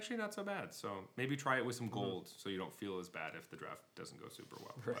 it's actually not so bad. So maybe try it with some gold so you don't feel as bad if the draft doesn't go super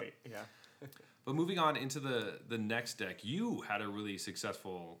well. Right. Yeah. But moving on into the next deck, you had a really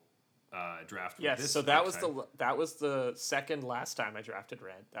successful draft. With Yes. this So that deck was the second last time I drafted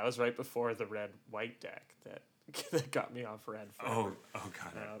red. That was right before the red white deck that that got me off red. Forever. Oh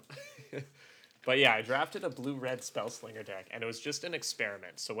god. But yeah, I drafted a blue-red Spellslinger deck, and it was just an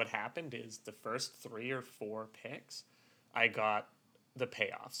experiment. So what happened is the first 3 or 4 picks, I got the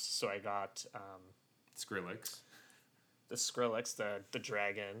payoffs. So I got Skrillex. the Skrillex, the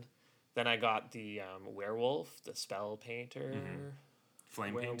dragon. Then I got the werewolf, the spell painter,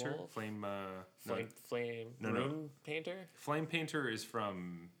 Flame Painter. Werewolf? Flame. flame No. rune painter. Flame Painter is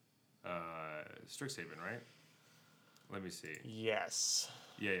from Strixhaven, right? Let me see. Yes,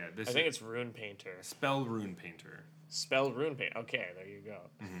 Yeah. This I think it's rune painter. Spell Rune Painter. Spell rune paint. Okay, there you go.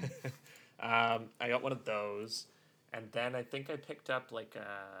 I got one of those, and then I think I picked up like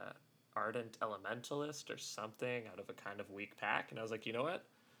a ardent elementalist or something out of a kind of weak pack, and I was like, you know what?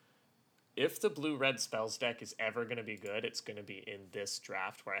 If the blue-red spells deck is ever going to be good, it's going to be in this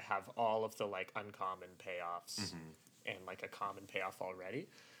draft where I have all of the like uncommon payoffs and like a common payoff already.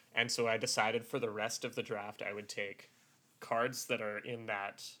 And so I decided for the rest of the draft I would take cards that are in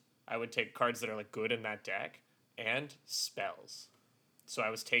that I would take cards that are like good in that deck and spells. So I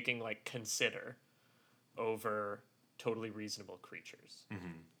was taking like consider over totally reasonable creatures.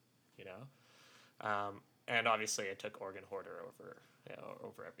 You know? And obviously I took Organ Hoarder over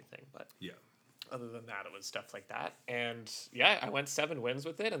everything, but Yeah. other than that, it was stuff like that. And yeah, I went 7 wins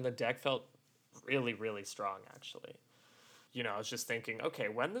with it, and the deck felt really, really strong, actually. You know, I was just thinking, okay,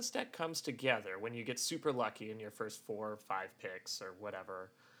 when this deck comes together, when you get super lucky in your first 4 or 5 picks or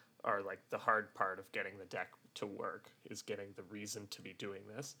whatever, or like the hard part of getting the deck to work is getting the reason to be doing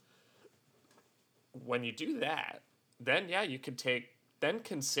this. When you do that, then yeah, you could then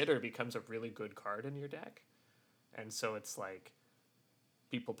Consider becomes a really good card in your deck. And so it's like,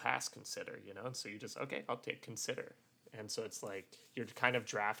 people pass Consider, you know? And so you just, okay, I'll take Consider. And so it's like you're kind of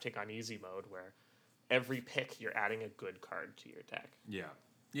drafting on easy mode where every pick you're adding a good card to your deck.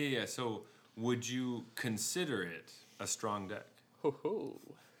 Yeah. So would you consider it a strong deck? Ho-ho.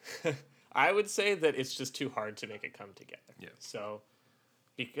 I would say that it's just too hard to make it come together. Yeah. So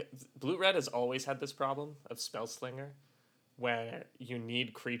because blue-red has always had this problem of Spellslinger where you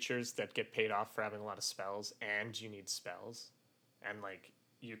need creatures that get paid off for having a lot of spells and you need spells. And like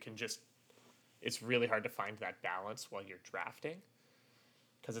you can just it's really hard to find that balance while you're drafting.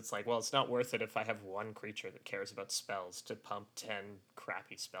 Because it's like, well, it's not worth it if I have one creature that cares about spells to pump 10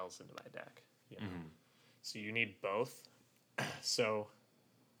 crappy spells into my deck. You know? So you need both. So,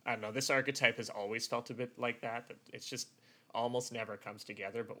 I don't know, this archetype has always felt a bit like that. But it's just almost never comes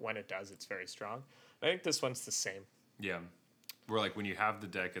together, but when it does, it's very strong. I think this one's the same. Yeah. Where like when you have the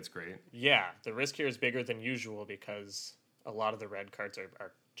deck, it's great. Yeah, the risk here is bigger than usual because a lot of the red cards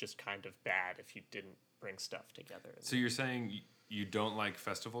are just kind of bad if you didn't bring stuff together. So you're saying you don't like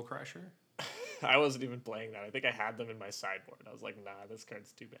Festival Crasher? I wasn't even playing that. I think I had them in my sideboard. I was like, nah, this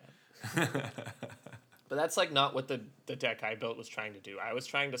card's too bad. But that's like not what the deck I built was trying to do. I was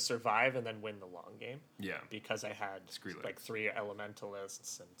trying to survive and then win the long game. Yeah. Because I had Skrillex. like 3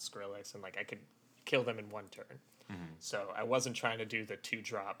 Elementalists and Skrillex, and like I could kill them in one turn. So I wasn't trying to do the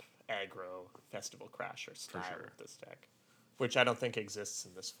 2-drop aggro Festival Crasher style of this deck. Which I don't think exists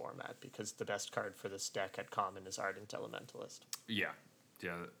in this format because the best card for this deck at common is Ardent Elementalist. Yeah,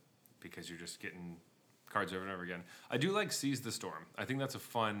 because you're just getting cards over and over again. I do like Seize the Storm. I think that's a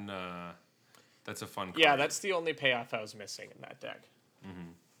fun. That's a fun card. Yeah, that's the only payoff I was missing in that deck.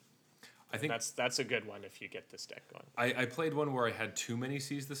 I think that's a good one if you get this deck going. I played one where I had too many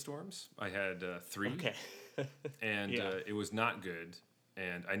Seize the Storms. I had 3. Okay. and Yeah. it was not good.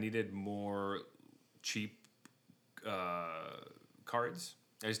 And I needed more cheap cards.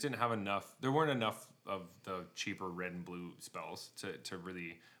 I just didn't have enough. There weren't enough of the cheaper red and blue spells to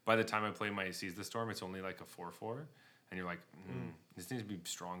really. By the time I play my Seize the Storm, it's only like a 4/4, and you're like, this needs to be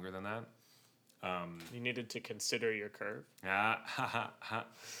stronger than that. You needed to consider your curve. Yeah,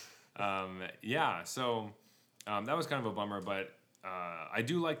 so that was kind of a bummer, but I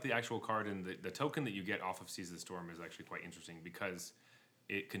do like the actual card, and the token that you get off of Seize the Storm is actually quite interesting because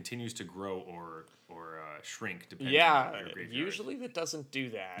it continues to grow or shrink depending on your graveyard. Usually that doesn't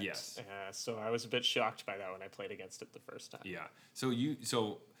do that. Yes. So I was a bit shocked by that when I played against it the first time. Yeah. So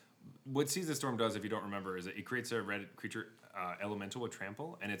what Seize the Storm does, if you don't remember, is that it creates a red creature elemental with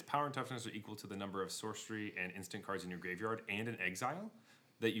trample, and its power and toughness are equal to the number of sorcery and instant cards in your graveyard and in exile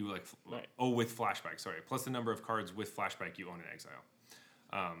that you like. Right. Oh, with flashback. Sorry, plus the number of cards with flashback you own in exile.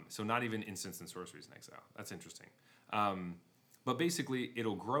 So not even instants and sorceries in exile. That's interesting. But basically,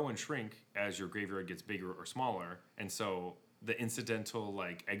 it'll grow and shrink as your graveyard gets bigger or smaller, and so the incidental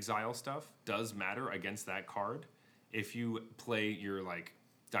like exile stuff does matter against that card. If you play your like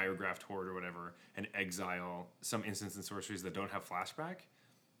Diregraphed Horde or whatever and exile some instants and sorceries that don't have flashback,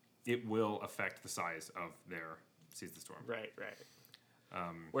 it will affect the size of their Seize the Storm. Right.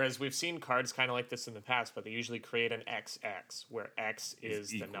 Whereas we've seen cards kind of like this in the past, but they usually create an XX, where X is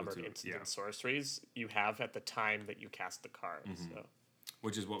the equal number of to it, instant yeah. sorceries you have at the time that you cast the card. So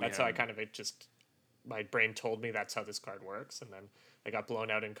Which is what we that's had. how I kind of my brain told me that's how this card works, and then I got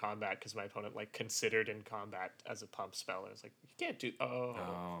blown out in combat because my opponent like considered in combat as a pump spell. I was like, you can't do.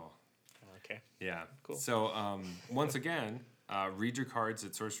 Oh. Okay. Yeah. Cool. So once again, read your cards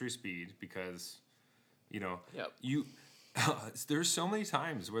at sorcery speed because, Yep. there's so many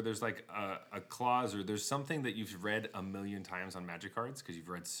times where there's like a clause or there's something that you've read a million times on Magic cards because you've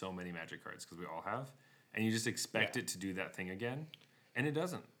read so many Magic cards because we all have, and you just expect it to do that thing again, and it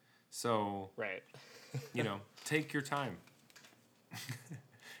doesn't. So Right. take your time.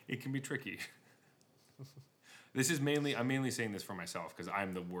 It can be tricky. I'm mainly saying this for myself because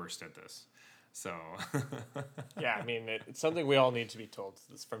I'm the worst at this. So Yeah, I mean, it's something we all need to be told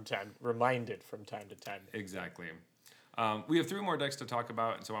reminded from time to time. exactly. We have 3 more decks to talk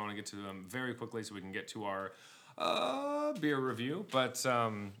about, and so I want to get to them very quickly so we can get to our beer review. But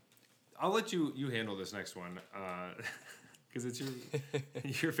I'll let you handle this next one because it's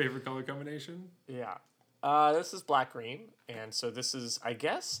your favorite color combination. Yeah. This is black green, and so this is I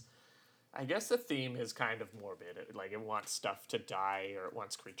guess the theme is kind of morbid. Like it wants stuff to die, or it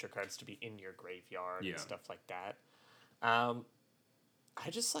wants creature cards to be in your graveyard and stuff like that. I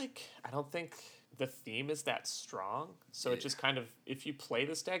don't think the theme is that strong. So it just kind of, if you play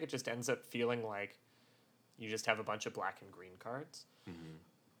this deck, it just ends up feeling like you just have a bunch of black and green cards.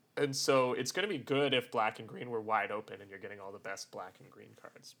 And so it's going to be good if black and green were wide open and you're getting all the best black and green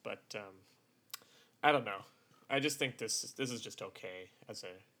cards. But I don't know. I just think this is just okay as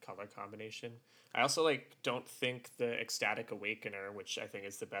a color combination. I also don't think the Ecstatic Awakener, which I think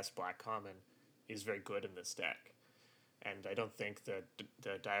is the best black common, is very good in this deck. And I don't think the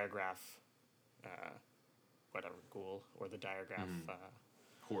Diregraph, Ghoul, or the Diregraph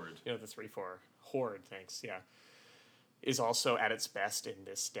Horde. the 3/4 Horde, thanks, yeah, is also at its best in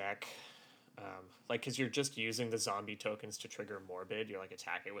this deck. Because you're just using the zombie tokens to trigger Morbid. You're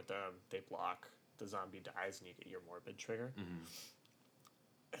attack it with them, they block, the zombie dies, and you get your Morbid trigger.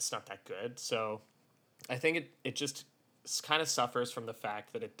 It's not that good. So I think it just kind of suffers from the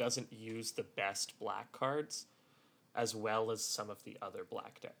fact that it doesn't use the best black cards as well as some of the other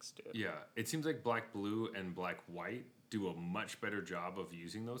black decks do. Yeah, it seems like black blue and black white do a much better job of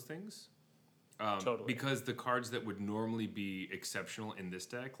using those things. Totally. Because the cards that would normally be exceptional in this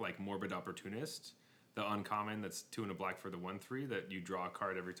deck, like Morbid Opportunist, the uncommon that's 2 and a black for the 1/3 that you draw a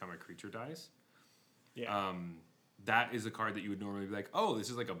card every time a creature dies. Yeah. That is a card that you would normally be like, oh, this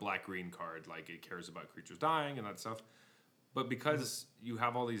is like a black-green card, like it cares about creatures dying and that stuff. But because you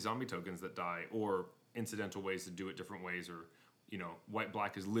have all these zombie tokens that die, or incidental ways to do it different ways, or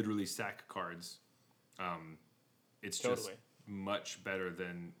white-black is literally sack cards. It's just much better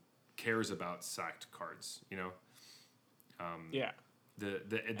than cares about sacked cards. Yeah.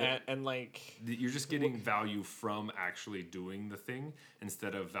 You're just getting value from actually doing the thing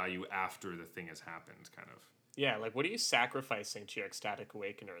instead of value after the thing has happened, kind of. Yeah, what are you sacrificing to your Ecstatic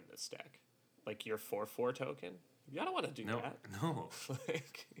Awakener in this deck? Your 4/4 token? You don't want to do that. No.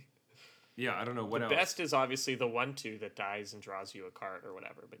 Yeah, I don't know what else. The best is obviously the 1/2 that dies and draws you a card or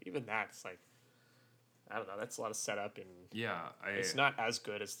whatever, but even that's I don't know, that's a lot of setup, and it's not as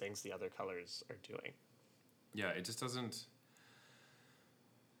good as things the other colors are doing. Yeah, it just doesn't...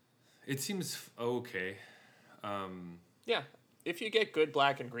 It seems okay. Yeah. If you get good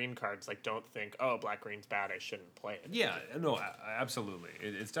black and green cards, like don't think, oh, black green's bad, I shouldn't play it. Yeah, no, absolutely.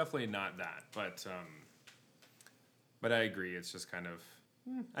 It's definitely not that, but I agree. It's just kind of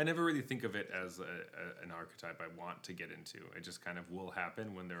I never really think of it as an archetype I want to get into. It just kind of will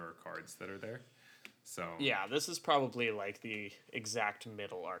happen when there are cards that are there. So Yeah, this is probably like the exact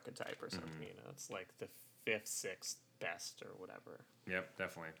middle archetype or something. You know, it's like the fifth, sixth best or whatever. Yep,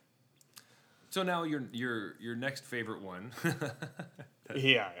 definitely. So now your next favorite one.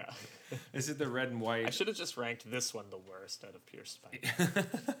 Yeah. Is it the red and white? I should have just ranked this one the worst out of pure spite.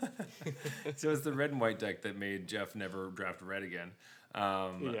 So it's the red and white deck that made Jeff never draft red again.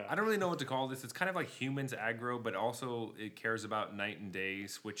 Yeah. I don't really know what to call this. It's kind of like humans aggro, but also it cares about night and day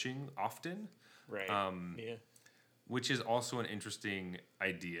switching often, Right. Yeah. which is also an interesting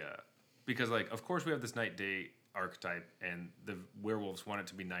idea. Because, like, of course we have this night day archetype, and the werewolves want it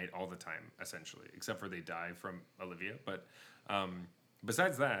to be night all the time, essentially, except for they die from Olivia. But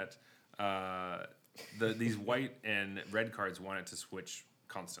besides that, these white and red cards want it to switch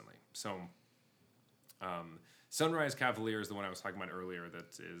constantly. So Sunrise Cavalier is the one I was talking about earlier.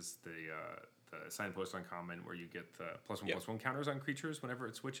 That is the signpost uncommon where you get the +1/+1 counters on creatures whenever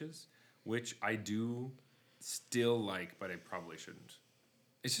it switches, which I do still like, but I probably shouldn't.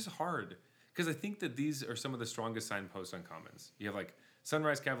 It's just hard because I think that these are some of the strongest signpost uncommons. You have like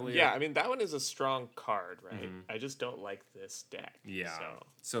Sunrise Cavalier. Yeah, I mean, that one is a strong card, right? I just don't like this deck. Yeah.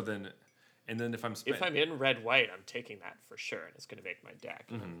 So then if I'm if I'm in red-white, I'm taking that for sure, and it's going to make my deck.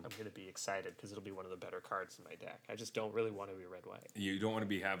 And I'm going to be excited because it'll be one of the better cards in my deck. I just don't really want to be red-white. You don't want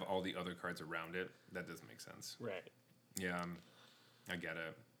to have all the other cards around it. That doesn't make sense. Right. Yeah, I get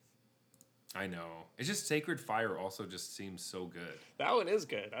it. I know. It's just Sacred Fire also just seems so good. That one is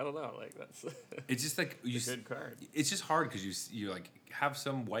good. I don't know. Like, that's It's just like a good card. It's just hard because you like have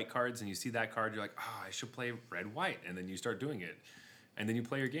some white cards and you see that card, you're like, oh, I should play red-white, and then you start doing it, and then you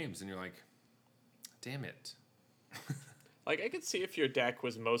play your games and you're like, damn it. Like, I could see if your deck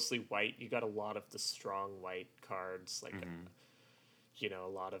was mostly white, you got a lot of the strong white cards, like, a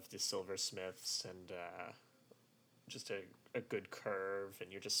lot of the silversmiths and just a good curve,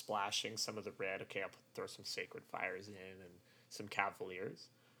 and you're just splashing some of the red. Okay, I'll throw some Sacred Fires in and some Cavaliers.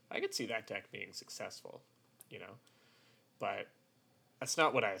 I could see that deck being successful, but that's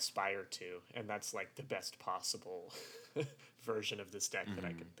not what I aspire to, and that's like the best possible version of this deck that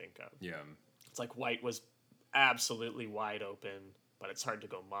I can think of. Yeah. It's like white was absolutely wide open, but it's hard to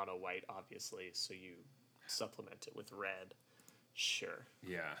go mono white, obviously, so you supplement it with red. Sure.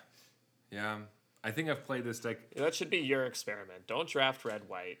 Yeah. I think I've played this deck. That should be your experiment. Don't draft red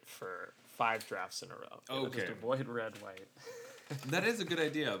white for 5 drafts in a row. Okay. Just avoid red white. That is a good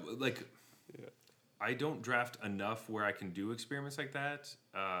idea. Like, I don't draft enough where I can do experiments like that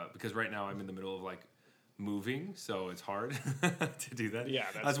because right now I'm in the middle of like moving, so it's hard to do that. Yeah,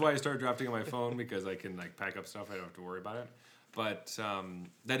 that's why I started drafting on my phone because I can like pack up stuff. I don't have to worry about it. But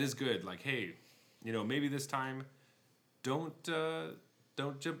that is good. Like, hey, maybe this time, don't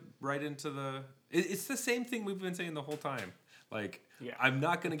jump right into the. It's the same thing we've been saying the whole time. Like, I'm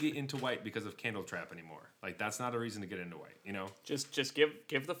not gonna get into white because of Candle Trap anymore. Like, that's not a reason to get into white. Just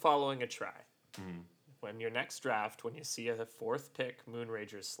give the following a try. When your next draft, when you see a 4th pick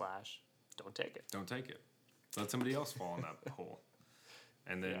Moonrager's Slash, don't take it. Don't take it. Let somebody else fall in that hole,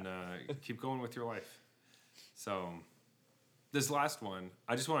 and then keep going with your life. So, this last one,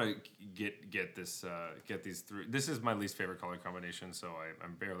 I just want to get these through. This is my least favorite color combination, so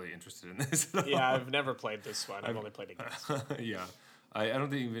I'm barely interested in this. Yeah, I've never played this one. I've only played against. Yeah, I don't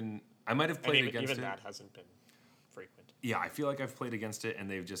think even I might have played against it. Even that hasn't been frequent. Yeah, I feel like I've played against it, and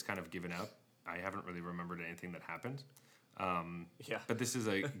they've just kind of given up. I haven't really remembered anything that happened. But this is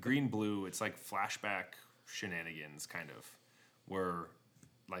a green-blue. It's like flashback shenanigans, kind of, where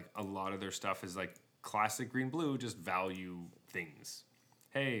like a lot of their stuff is like classic green-blue, just value things.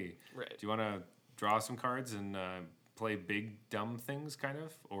 Hey, right. Do you want to draw some cards and play big dumb things, kind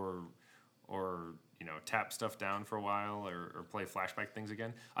of, or tap stuff down for a while, or play flashback things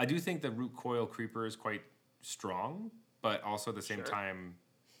again? I do think the Root Coil Creeper is quite strong, but also at the same time,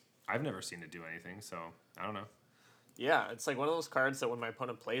 I've never seen it do anything, so I don't know. Yeah, it's like one of those cards that when my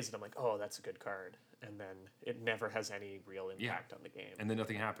opponent plays it, I'm like, oh, that's a good card. And then it never has any real impact on the game. And then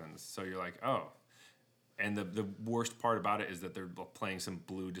nothing happens. So you're like, oh. And the worst part about it is that they're playing some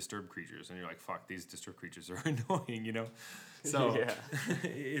blue disturbed creatures. And you're like, fuck, these disturbed creatures are annoying, So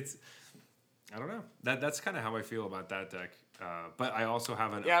it's, I don't know. That's kind of how I feel about that deck. But I also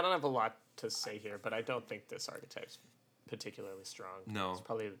have an... Yeah, I don't have a lot to say here, but I don't think this archetype's particularly strong. No. It's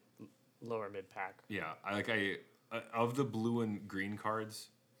probably lower mid-pack. Yeah, of the blue and green cards,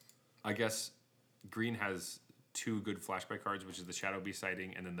 I guess green has two good flashback cards, which is the Shadow Beast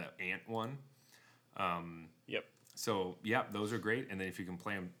sighting and then the Ant one. Yep. So yeah, those are great. And then if you can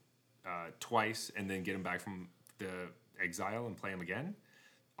play them twice and then get them back from the exile and play them again,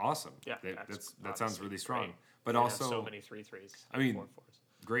 awesome. Yeah, that sounds really strong. great. But We also have so many 3/3s. I mean, 4/4s.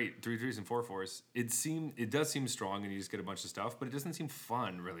 great 3/3s and 4/4s. It does seem strong, and you just get a bunch of stuff, but it doesn't seem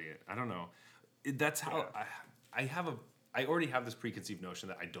fun really. I don't know. That's how I already have this preconceived notion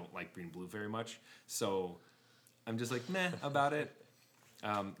that I don't like green blue very much, so I'm just like meh about it.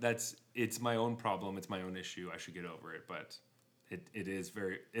 It's my own problem. It's my own issue. I should get over it, but it is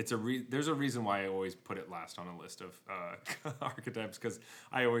very. There's a reason why I always put it last on a list of archetypes because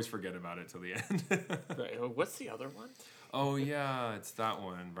I always forget about it till the end. Right. What's the other one? Oh yeah, it's that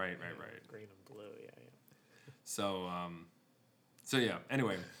one. Right. Green and blue. Yeah. So yeah.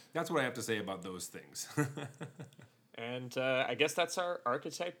 Anyway, that's what I have to say about those things. And I guess that's our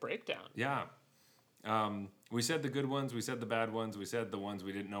archetype breakdown. Yeah. We said the good ones, we said the bad ones, we said the ones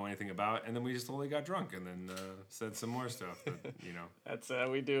we didn't know anything about, and then we just totally got drunk and then said some more stuff. That, That's how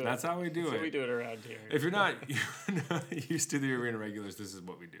we do it. That's how we do That's it. how we do it around here. If you're not used to the arena regulars, this is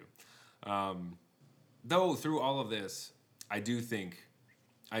what we do. Though through all of this, I do think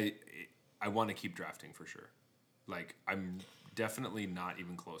I want to keep drafting for sure. Like I'm definitely not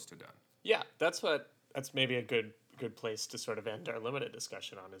even close to done. Yeah, that's maybe a good place to sort of end our limited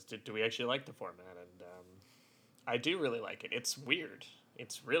discussion on is do we actually like the format? And I do really like it. It's weird.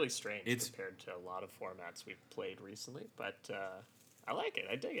 It's really strange compared to a lot of formats we've played recently, but I like it.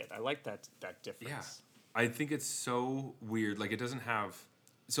 I dig it. I like that difference. Yeah. I think it's so weird. Like it doesn't have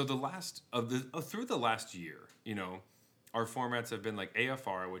so the last through the last year, our formats have been like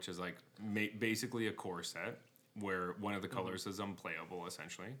AFR, which is like basically a core set where one of the colors is unplayable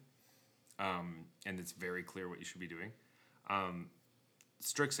essentially. And it's very clear what you should be doing.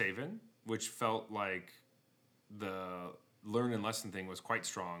 Strixhaven, which felt like the learn and lesson thing was quite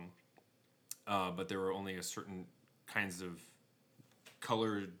strong, but there were only a certain kinds of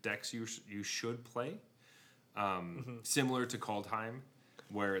color decks you should play. Similar to Kaldheim,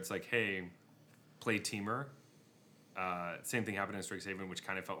 where it's like, hey, play Teamer. Same thing happened in Strixhaven, which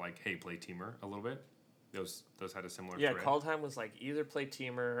kind of felt like, hey, play Teamer a little bit. Those had a similar thread. Kaldheim was like either play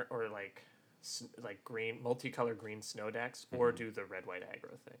Teamer or like green multicolored green snow decks or do the red white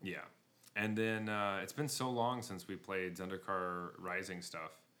aggro thing. Yeah. And then it's been so long since we played Zendikar Rising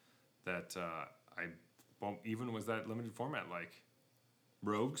stuff that even was that limited format like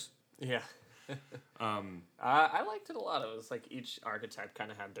Rogues. Yeah. I liked it a lot. It was like each archetype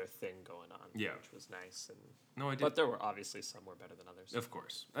kind of had their thing going on, which was nice. And but there were obviously some were better than others. Of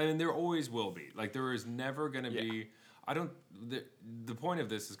course. I mean, there always will be. Like there is never going to be. The point of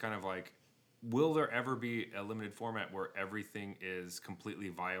this is kind of like, will there ever be a limited format where everything is completely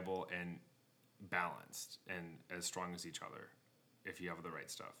viable and balanced and as strong as each other if you have the right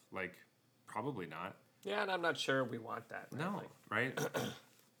stuff? Like, probably not. Yeah, and I'm not sure we want that. Right? No, right?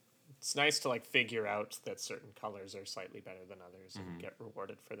 It's nice to like figure out that certain colors are slightly better than others and get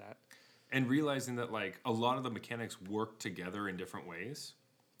rewarded for that. And realizing that like a lot of the mechanics work together in different ways.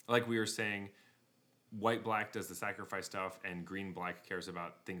 Like we were saying, white-black does the sacrifice stuff and green-black cares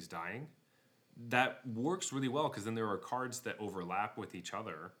about things dying. That works really well because then there are cards that overlap with each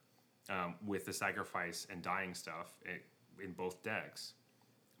other with the sacrifice and dying stuff in both decks.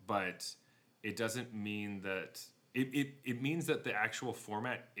 But it doesn't mean that... It means that the actual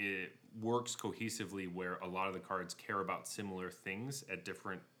format works cohesively where a lot of the cards care about similar things at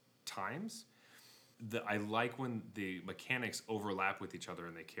different times. I like when the mechanics overlap with each other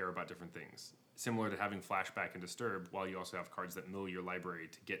and they care about different things. Similar to having Flashback and Disturb, while you also have cards that mill your library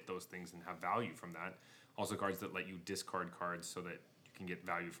to get those things and have value from that. Also cards that let you discard cards so that you can get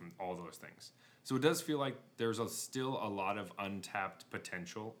value from all those things. So it does feel like there's still a lot of untapped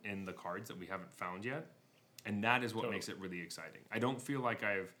potential in the cards that we haven't found yet. And that is what makes it really exciting. I don't feel like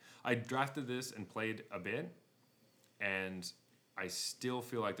I drafted this and played a bit, and I still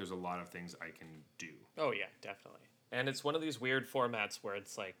feel like there's a lot of things I can do. Oh yeah, definitely. And it's one of these weird formats where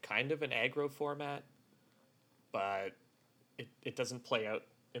it's like kind of an aggro format, but it doesn't play out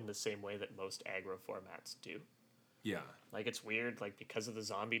in the same way that most aggro formats do. Yeah. Like it's weird, like because of the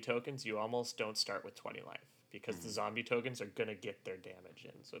zombie tokens, you almost don't start with 20 life because the zombie tokens are going to get their damage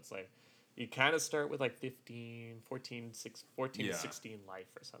in. So it's like you kind of start with like 14, 16 life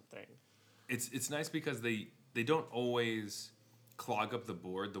or something. It's nice because they don't always clog up the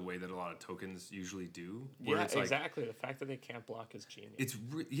board the way that a lot of tokens usually do. Yeah, it's exactly. The fact that they can't block is genius.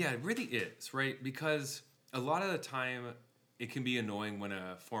 It really is, right? Because a lot of the time it can be annoying when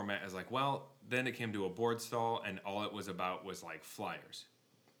a format is like, well, then it came to a board stall and all it was about was like flyers.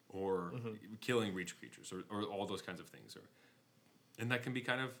 or killing reach creatures or all those kinds of things. And that can be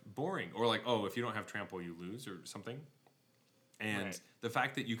kind of boring. Or like, oh, if you don't have trample, you lose or something. And Right. the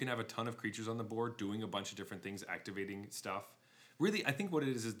fact that you can have a ton of creatures on the board doing a bunch of different things, activating stuff. Really, I think what it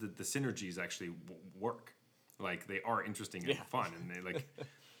is that the synergies actually work. Like, they are interesting and Yeah. fun. And they like,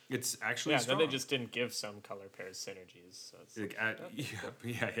 it's actually Yeah, strong. then they just didn't give some color pairs synergies. So it's Like,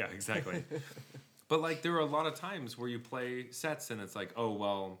 yeah, exactly. But like, there are a lot of times where you play sets and it's like, oh,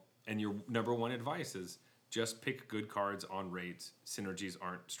 well, and your number one advice is just pick good cards on rates. Synergies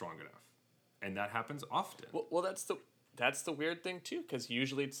aren't strong enough. And that happens often. well, that's the weird thing too, because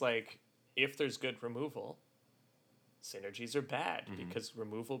usually it's like if there's good removal, synergies are bad because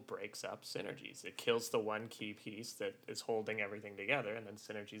removal breaks up synergies. It kills the one key piece that is holding everything together, and then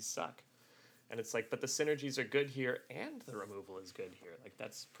synergies suck. And it's like, but the synergies are good here, and the removal is good here. Like,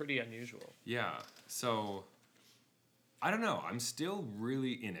 that's pretty unusual. Yeah. So, I don't know. I'm still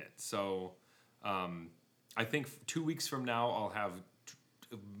really in it. So, I think 2 weeks from now, I'll have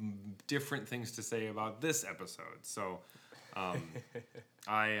different things to say about this episode. So, I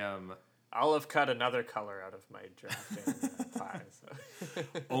am I'll have cut another color out of my drafting pie. So.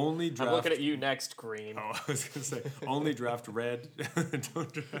 only draft. I'm looking at you next, green. Oh, I was gonna say only draft red. Don't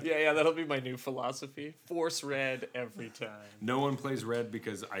draft. Yeah, that'll be my new philosophy. Force red every time. No one plays red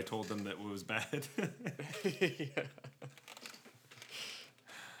because I told them that it was bad. Yeah.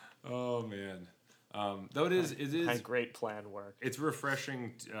 Oh man. Though it is My great plan work. it's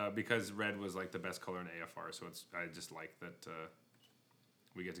refreshing because red was like the best color in AFR, so I just like that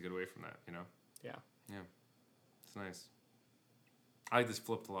we get to get away from that, you know? Yeah. Yeah. It's nice. I like this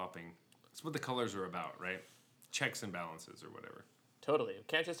flip-flopping. It's what the colors are about, right? Checks and balances or whatever. Totally. You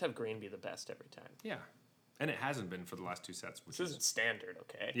can't just have green be the best every time. Yeah. And it hasn't been for the last two sets, which This isn't standard,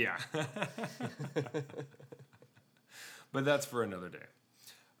 okay? yeah. But that's for another day.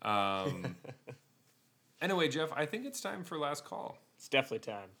 Anyway, Jeff, I think it's time for last call. It's definitely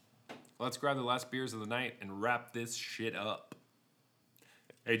time. Let's grab the last beers of the night and wrap this shit up.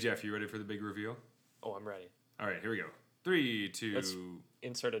 Hey, Jeff, you ready for the big reveal? Oh, I'm ready. All right, here we go. 3, 2. Let's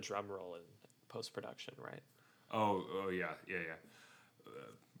insert a drum roll in post-production, right? Oh, yeah.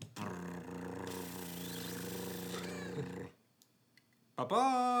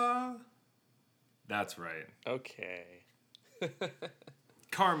 Papa. That's right. Okay.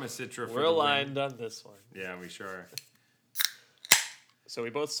 Karma Citra for We're the win. aligned on this one. Yeah, we sure are. So we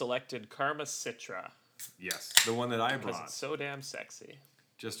both selected Karma Citra. Yes, the one that I Because brought. it's so damn sexy.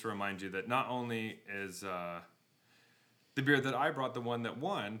 Just to remind you that not only is the beer that I brought the one that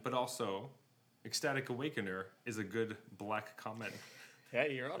won, but also Ecstatic Awakener is a good black comment. Yeah,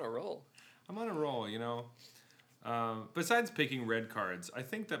 you're on a roll. I'm on a roll, you know. Besides picking red cards, I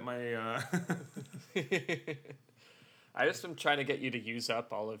think that my I just am trying to get you to use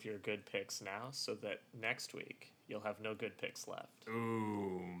up all of your good picks now so that next week you'll have no good picks left.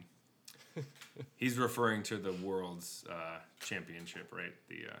 ooh, he's referring to the world's championship, right?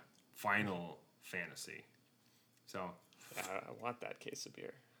 The final fantasy. So I want that case of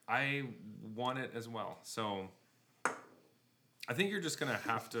beer. I want it as well. So I think you're just gonna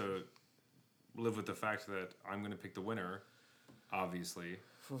have to live with the fact that I'm gonna pick the winner, obviously,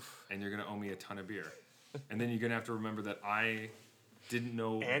 and you're gonna owe me a ton of beer. And then you're gonna have to remember that I didn't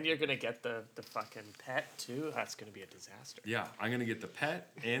know. And you're going to get the fucking pet, too. That's going to be a disaster. Yeah, I'm gonna get the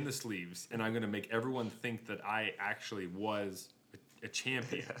pet and the sleeves, and I'm gonna make everyone think that I actually was a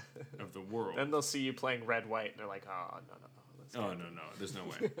champion of the world. Then they'll see you playing red-white, and they're like, oh, no. Oh no, there's no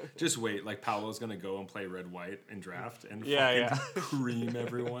way. Just wait. Like Paolo's gonna go and play red white in draft and Yeah, fucking cream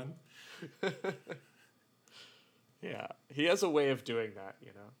everyone. Yeah, he has a way of doing that,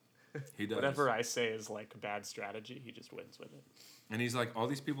 you know? He does. Whatever I say is like a bad strategy, he just wins with it. And he's like, all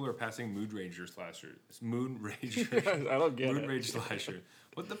these people are passing Moon Ranger Slasher. Moon Ranger. I don't get Moon it. Rage Slasher.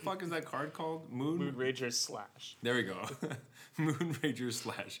 What the fuck is that card called? Moon Rager Slash. There we go. Moon Rager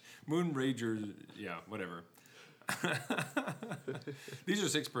Slash. Moon Rager. Yeah, whatever. These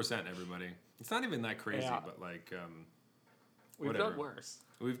are 6%, everybody. It's not even that crazy, Yeah. but like, We've whatever. done worse.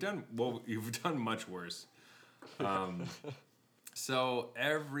 You've done much worse. So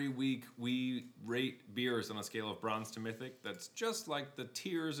every week we rate beers on a scale of bronze to mythic. That's just like the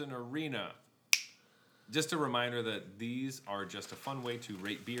tiers in Arena. Just a reminder that these are just a fun way to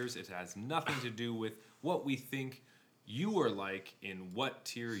rate beers. It has nothing to do with what we think you are like in what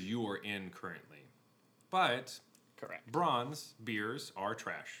tier you are in currently. But Correct. bronze beers are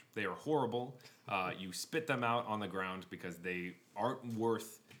trash. They are horrible. You spit them out on the ground because they aren't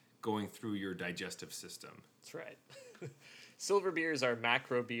worth going through your digestive system. That's right. Silver beers are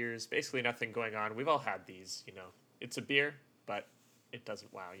macro beers, basically nothing going on. We've all had these, you know. It's a beer, but it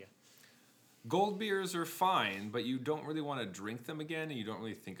doesn't wow you. Gold beers are fine, but you don't really want to drink them again, and you don't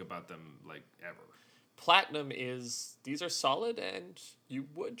really think about them like ever. Platinum these are solid, and you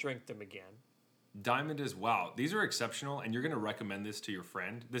would drink them again. Diamond is wow. These are exceptional, and you're gonna recommend this to your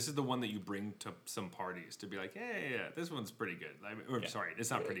friend. This is the one that you bring to some parties to be like, hey, yeah, this one's pretty good. Sorry, it's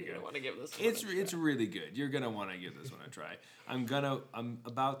not pretty good. I want to give this. It's really good. You're gonna want to give this one a try. I'm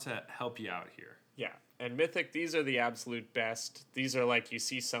about to help you out here. Yeah, and Mythic, these are the absolute best. These are like you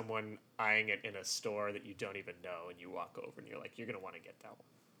see someone eyeing it in a store that you don't even know, and you walk over and you're like, you're gonna want to get that one.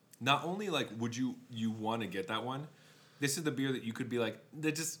 Not only like would you want to get that one, this is the beer that you could be like,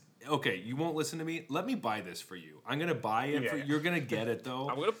 that just okay, you won't listen to me. Let me buy this for you. I'm gonna buy it for you're gonna get it though.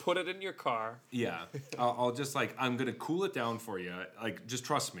 I'm gonna put it in your car. Yeah, I'll just like I'm gonna cool it down for you. Like just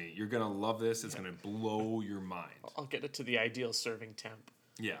trust me, you're gonna love this. It's gonna blow your mind. I'll get it to the ideal serving temp.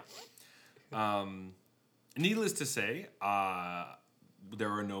 Yeah. Needless to say, there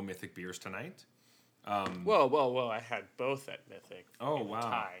are no Mythic beers tonight. Whoa! I had both at Mythic. Oh in wow!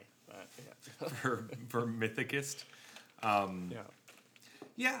 Tie, but, yeah. for Mythicist. Yeah.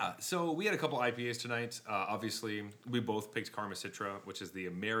 Yeah, so we had a couple IPAs tonight. Obviously, we both picked Karma Citra, which is the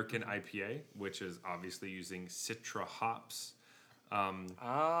American IPA, which is obviously using Citra hops.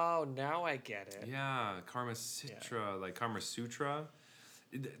 Oh, now I get it. Yeah, Karma Citra, like Karma Sutra.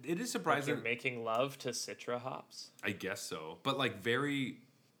 It is surprising. Like you're making love to Citra hops? I guess so, but like very,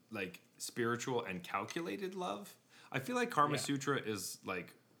 like spiritual and calculated love. I feel like Karma Sutra is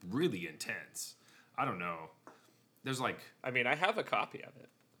like really intense. I don't know. There's like... I mean, I have a copy of it.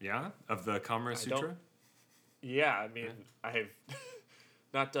 Yeah? Of the Kama Sutra? Yeah, I mean, I've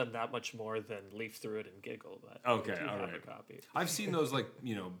not done that much more than leaf through it and giggle, but okay, I do all have right. a copy. I've seen those, like,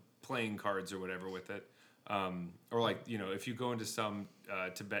 playing cards or whatever with it. Or, like, if you go into some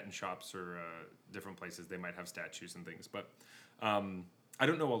Tibetan shops or different places, they might have statues and things. But I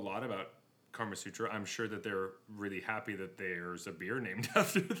don't know a lot about Karma Sutra. I'm sure that they're really happy that there's a beer named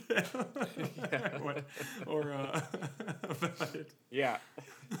after them. or about it. Yeah.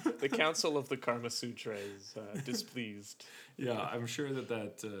 The Council of the Karma Sutra is displeased. Yeah, I'm sure that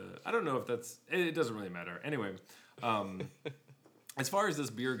I don't know if that's... It doesn't really matter. Anyway, as far as this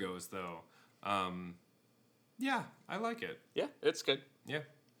beer goes, though, yeah, I like it. Yeah, it's good. Yeah.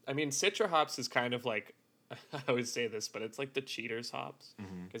 I mean, Citra hops is kind of like... I always say this, but it's like the cheaters hops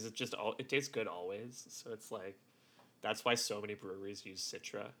because it tastes good always. So it's like that's why so many breweries use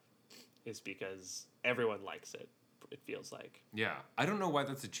Citra, is because everyone likes it. It feels like. Yeah, I don't know why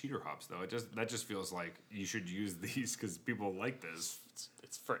that's a cheater hops though. That just feels like you should use these because people like this.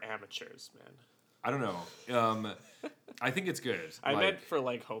 It's for amateurs, man. I don't know. I think it's good. I meant for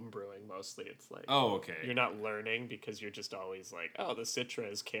like home brewing mostly. It's like okay. You're not learning because you're just always like, oh, the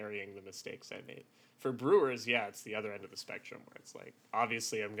Citra is carrying the mistakes I made. For brewers, yeah, it's the other end of the spectrum where it's like,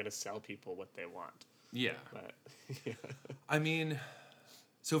 obviously, I'm going to sell people what they want. Yeah. But, yeah. I mean,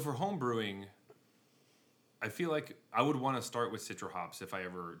 so for home brewing, I feel like I would want to start with Citra hops if I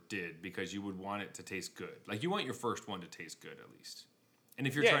ever did, because you would want it to taste good. Like, you want your first one to taste good, at least. And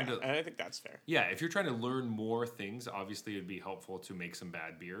if you're trying to... and I think that's fair. Yeah, if you're trying to learn more things, obviously it'd be helpful to make some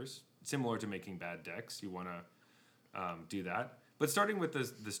bad beers. Similar to making bad decks, you want to do that. But starting with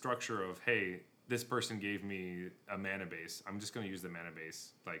the structure of, hey... This person gave me a mana base. I'm just going to use the mana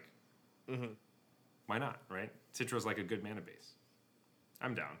base. Like, why not, right? Citra's like a good mana base.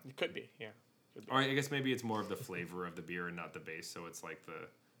 I'm down. It could be, yeah. Could be. Or I guess maybe it's more of the flavor of the beer and not the base, so it's like the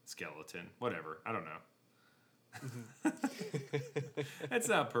skeleton. Whatever. I don't know. It's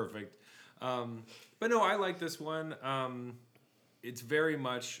not perfect. But no, I like this one. It's very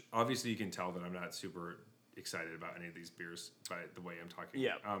much... Obviously, you can tell that I'm not super excited about any of these beers by the way I'm talking.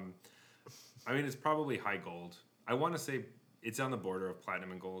 Yeah. I mean, it's probably high gold. I want to say it's on the border of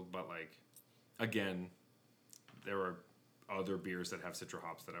platinum and gold, but like, again, there are other beers that have Citra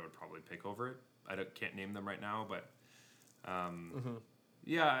hops that I would probably pick over it. Can't name them right now, but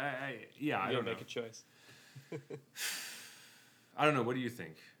yeah, I don't know. Make a choice. I don't know. What do you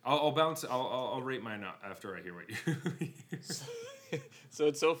think? I'll bounce. I'll rate mine after I hear what you. So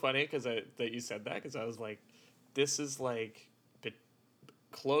it's so funny that you said that, because I was like, this is like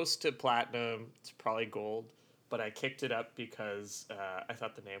close to platinum. It's probably gold, but I kicked it up because I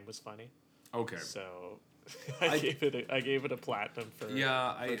thought the name was funny. Okay. So I gave it a platinum for the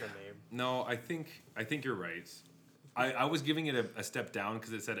name. No, I think you're right. I was giving it a step down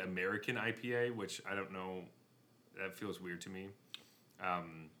because it said American IPA, which I don't know. That feels weird to me.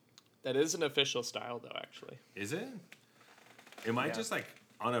 That is an official style, though. Actually, is it? Am I just like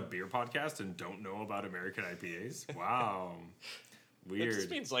on a beer podcast and don't know about American IPAs? Wow. Weird. It just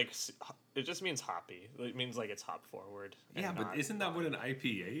means like it just means hoppy. It means like it's hop forward. and Yeah, but not isn't that what an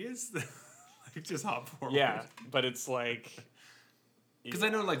IPA is? Like just hop forward. Yeah, but it's like Because I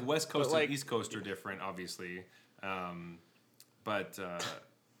know like West Coast like- and East Coast are different, obviously. But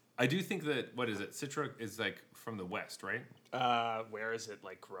I do think that what is it? Citra is like from the West, right? where is it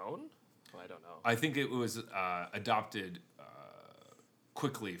like grown? Well, I don't know. I think it was adopted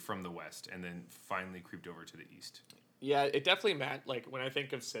quickly from the West and then finally creeped over to the East. Yeah, it definitely like when I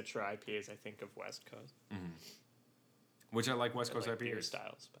think of Citra IPAs, I think of West Coast. Which I like West Coast Like beer IPAs.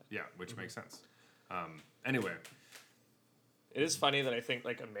 styles, but Yeah, which makes sense. Anyway, it is funny that I think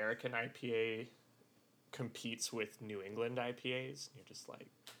like American IPA competes with New England IPAs. You're just like,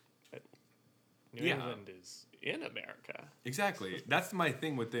 but New Yeah. England is in America. exactly. That's my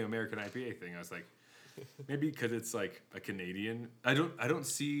thing with the American IPA thing. I was like, maybe because it's like a Canadian. I don't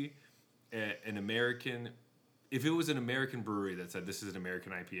see an American. If it was an American brewery that said this is an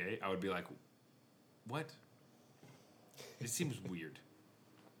American IPA, I would be like, what? It seems weird.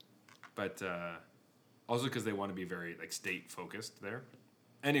 But also because they want to be very like state focused there.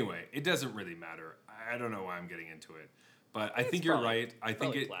 Anyway, it doesn't really matter. I don't know why I'm getting into it, but I think you're probably- right. I think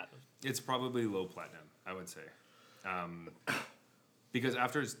Probably it. platinum. It's probably low platinum, I would say. Because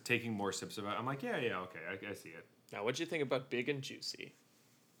after taking more sips of it, I'm like, yeah, okay, I see it. Now, what'd you think about Big and Juicy?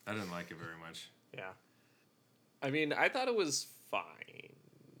 I didn't like it very much. Yeah. I mean, I thought it was fine.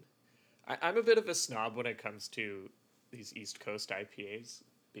 I'm a bit of a snob when it comes to these East Coast IPAs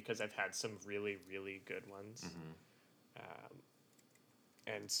because I've had some really, really good ones.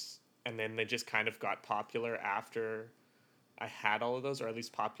 And then they just kind of got popular after I had all of those, or at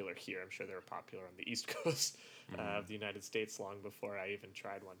least popular here. I'm sure they were popular on the East Coast of the United States long before I even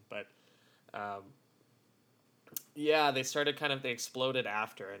tried one. But yeah, they exploded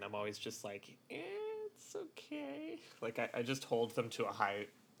after, and I'm always just like, it's okay. Like, I just hold them to a high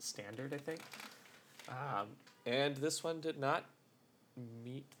standard, I think. And this one did not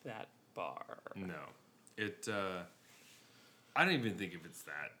meet that bar. No. It, I don't even think if it's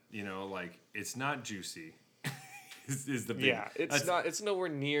that, like, it's not juicy. is the big... Yeah, it's nowhere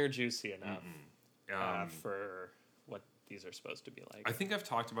near juicy enough for what these are supposed to be like. I think I've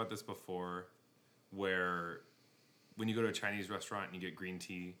talked about this before, where when you go to a Chinese restaurant and you get green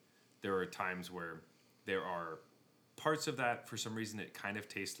tea, there are times where there are parts of that, for some reason, it kind of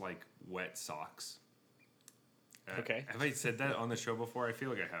tastes like wet socks. Okay. Have I said that on the show before? I feel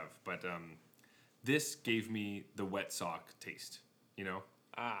like I have. But this gave me the wet sock taste,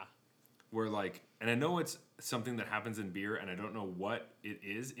 Where like, and I know it's something that happens in beer, and I don't know what it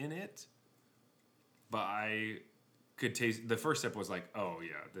is in it, but I could taste, the first sip was like, oh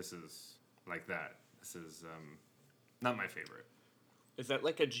yeah, this is like that. This is not my favorite. Is that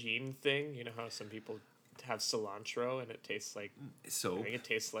like a gene thing? You know how some people have cilantro and it tastes like I think it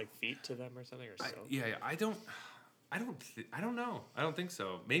tastes like feet to them or something, or so. I don't know. I don't think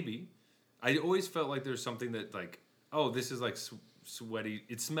so. Maybe. I always felt like there's something that like, oh, this is like sweaty.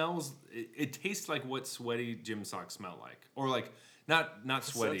 It smells. It tastes like what sweaty gym socks smell like, or like not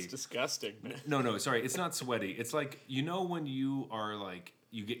sweaty. Sounds disgusting. Man. No, sorry. It's not sweaty. It's like, when you are like,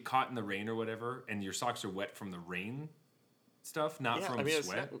 you get caught in the rain or whatever, and your socks are wet from the rain stuff, not from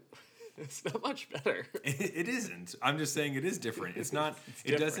sweat. It's not much better. It isn't. I'm just saying it is different. It's not.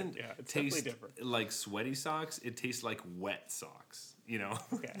 It doesn't taste like sweaty socks. It tastes like wet socks.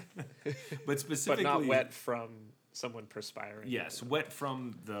 Okay. But specifically, but not wet from someone perspiring. Yes, wet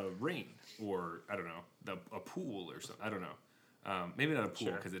from the rain, or I don't know, a pool or something. I don't know. Maybe not a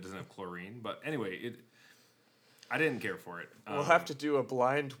pool because it doesn't have chlorine. But anyway, I didn't care for it. We'll have to do a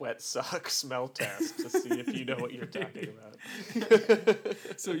blind wet sock smell test to see if you know what you're talking about.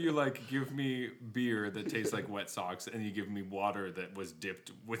 So you give me beer that tastes like wet socks, and you give me water that was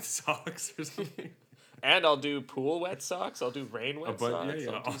dipped with socks or something. And I'll do pool wet socks. I'll do rain wet socks.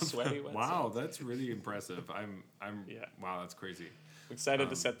 Yeah. I'll do sweaty wet socks. Wow, that's really impressive. Wow, that's crazy. I'm excited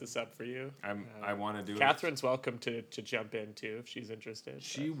to set this up for you. I want to do Catherine's welcome to jump in too if she's interested.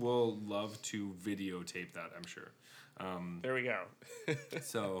 She will love to videotape that, I'm sure. There we go.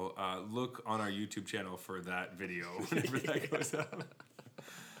 So look on our YouTube channel for that video whenever that goes up.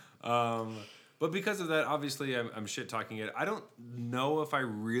 But because of that, obviously, I'm shit talking it. I don't know if I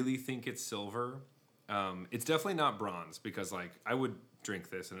really think it's silver. It's definitely not bronze because I would drink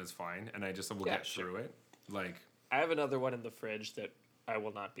this and it's fine, and I just will get through it. I have another one in the fridge that I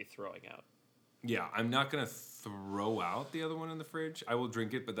will not be throwing out. Yeah, I'm not gonna throw out the other one in the fridge. I will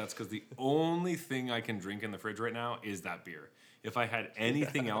drink it, but that's because the only thing I can drink in the fridge right now is that beer. If I had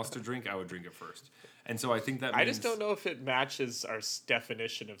anything else to drink, I would drink it first. And so I think that means... I just don't know if it matches our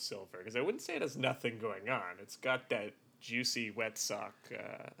definition of silver, because I wouldn't say it has nothing going on. It's got that juicy wet sock.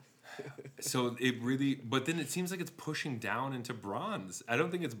 So it really, but then it seems like it's pushing down into bronze. I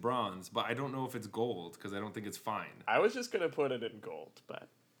don't think it's bronze, but I don't know if it's gold because I don't think it's fine. I was just gonna put it in gold, but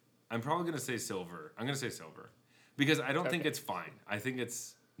I'm probably gonna say silver. I'm gonna say silver because I don't think Okay. it's fine. I think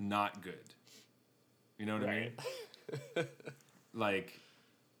it's not good. You know what I mean? right. Like,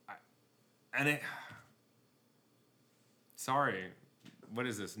 and it. Sorry, what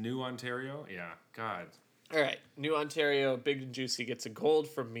is this? New Ontario? Yeah, God. All right, New Ontario, Big and Juicy gets a gold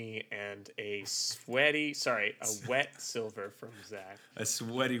from me and a wet silver from Zach. A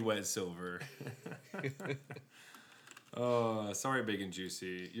sweaty wet silver. Oh, sorry, Big and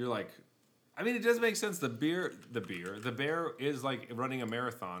Juicy. You're like, I mean, it does make sense. The bear is like running a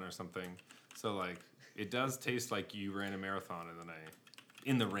marathon or something. So like, it does taste like you ran a marathon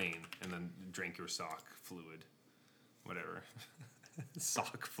in the rain, and then drank your sock fluid, whatever.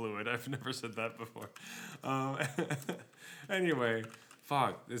 Sock fluid. I've never said that before. Anyway,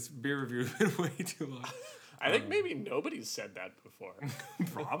 fuck. This beer review has been way too long. I think maybe nobody's said that before.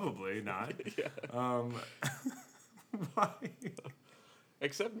 Probably not. Yeah. Why?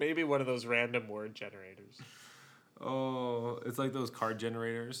 Except maybe one of those random word generators. Oh, it's like those card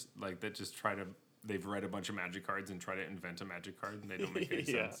generators, like that just they've read a bunch of magic cards and try to invent a magic card and they don't make any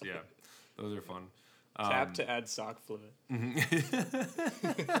Yeah. sense. Yeah. Those are fun. Tap to add sock fluid.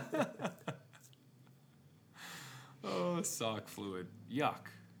 Oh, sock fluid. Yuck.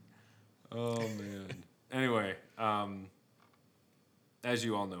 Oh, man. Anyway, as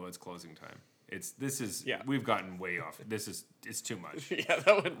you all know, it's closing time. Yeah. We've gotten way off. It's too much. Yeah,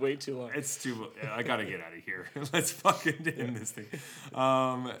 that went way too long. It's too. I gotta get out of here. Let's fucking end this thing.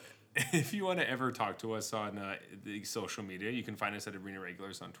 If you want to ever talk to us on the social media, you can find us at Arena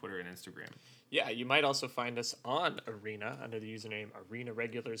Regulars on Twitter and Instagram. Yeah, you might also find us on Arena under the username Arena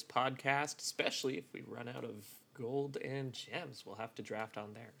Regulars Podcast, especially if we run out of gold and gems. We'll have to draft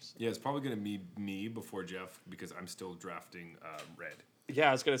on theirs. Yeah, it's probably gonna be me before Jeff because I'm still drafting red. Yeah,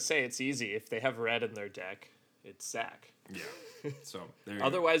 I was going to say, it's easy. If they have red in their deck, it's Zach. Yeah. So there. You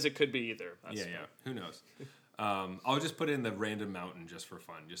Otherwise, it could be either. go. Yeah. Who knows? I'll just put in the random mountain just for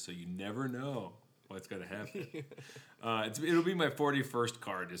fun, just so you never know what's gonna happen. It'll be my 41st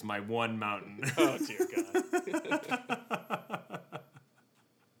card. Is my one mountain. Oh, dear God.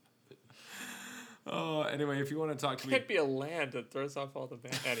 Oh, anyway, if you want to talk to me, Can't be a land that throws off all the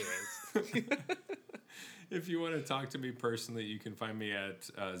Anyways. if you want to talk to me personally, you can find me at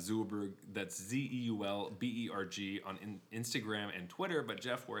Zeulberg. That's ZeulBerg on Instagram and Twitter. But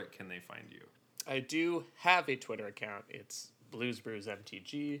Jeff, where can they find you? I do have a Twitter account. It's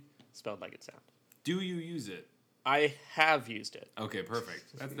BluesBrewsMTG, spelled like it sounds. Do you use it? I have used it. Okay,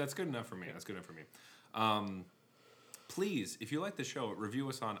 perfect. That's good enough for me. That's good enough for me. Please, if you like the show, review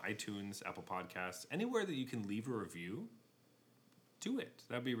us on iTunes, Apple Podcasts, anywhere that you can leave a review. Do it.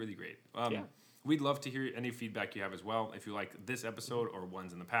 That'd be really great. Yeah. We'd love to hear any feedback you have as well. If you like this episode or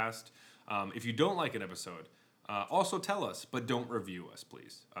ones in the past, if you don't like an episode, also tell us, but don't review us,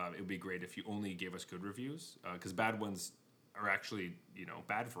 please. It would be great if you only gave us good reviews, because bad ones are actually,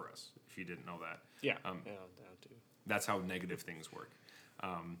 bad for us. If you didn't know that. Yeah. Um, Yeah, that too. That's how negative things work.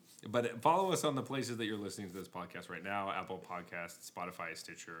 But follow us on the places that you're listening to this podcast right now: Apple Podcasts, Spotify,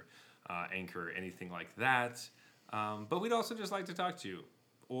 Stitcher, Anchor, anything like that. But we'd also just like to talk to you,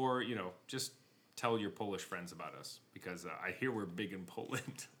 or just tell your Polish friends about us, because I hear we're big in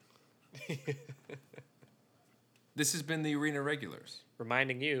Poland. This has been the Arena Regulars.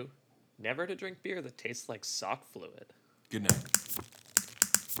 Reminding you never to drink beer that tastes like sock fluid. Good night.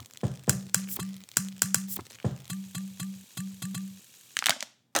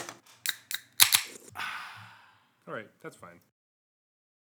 All right, that's fine.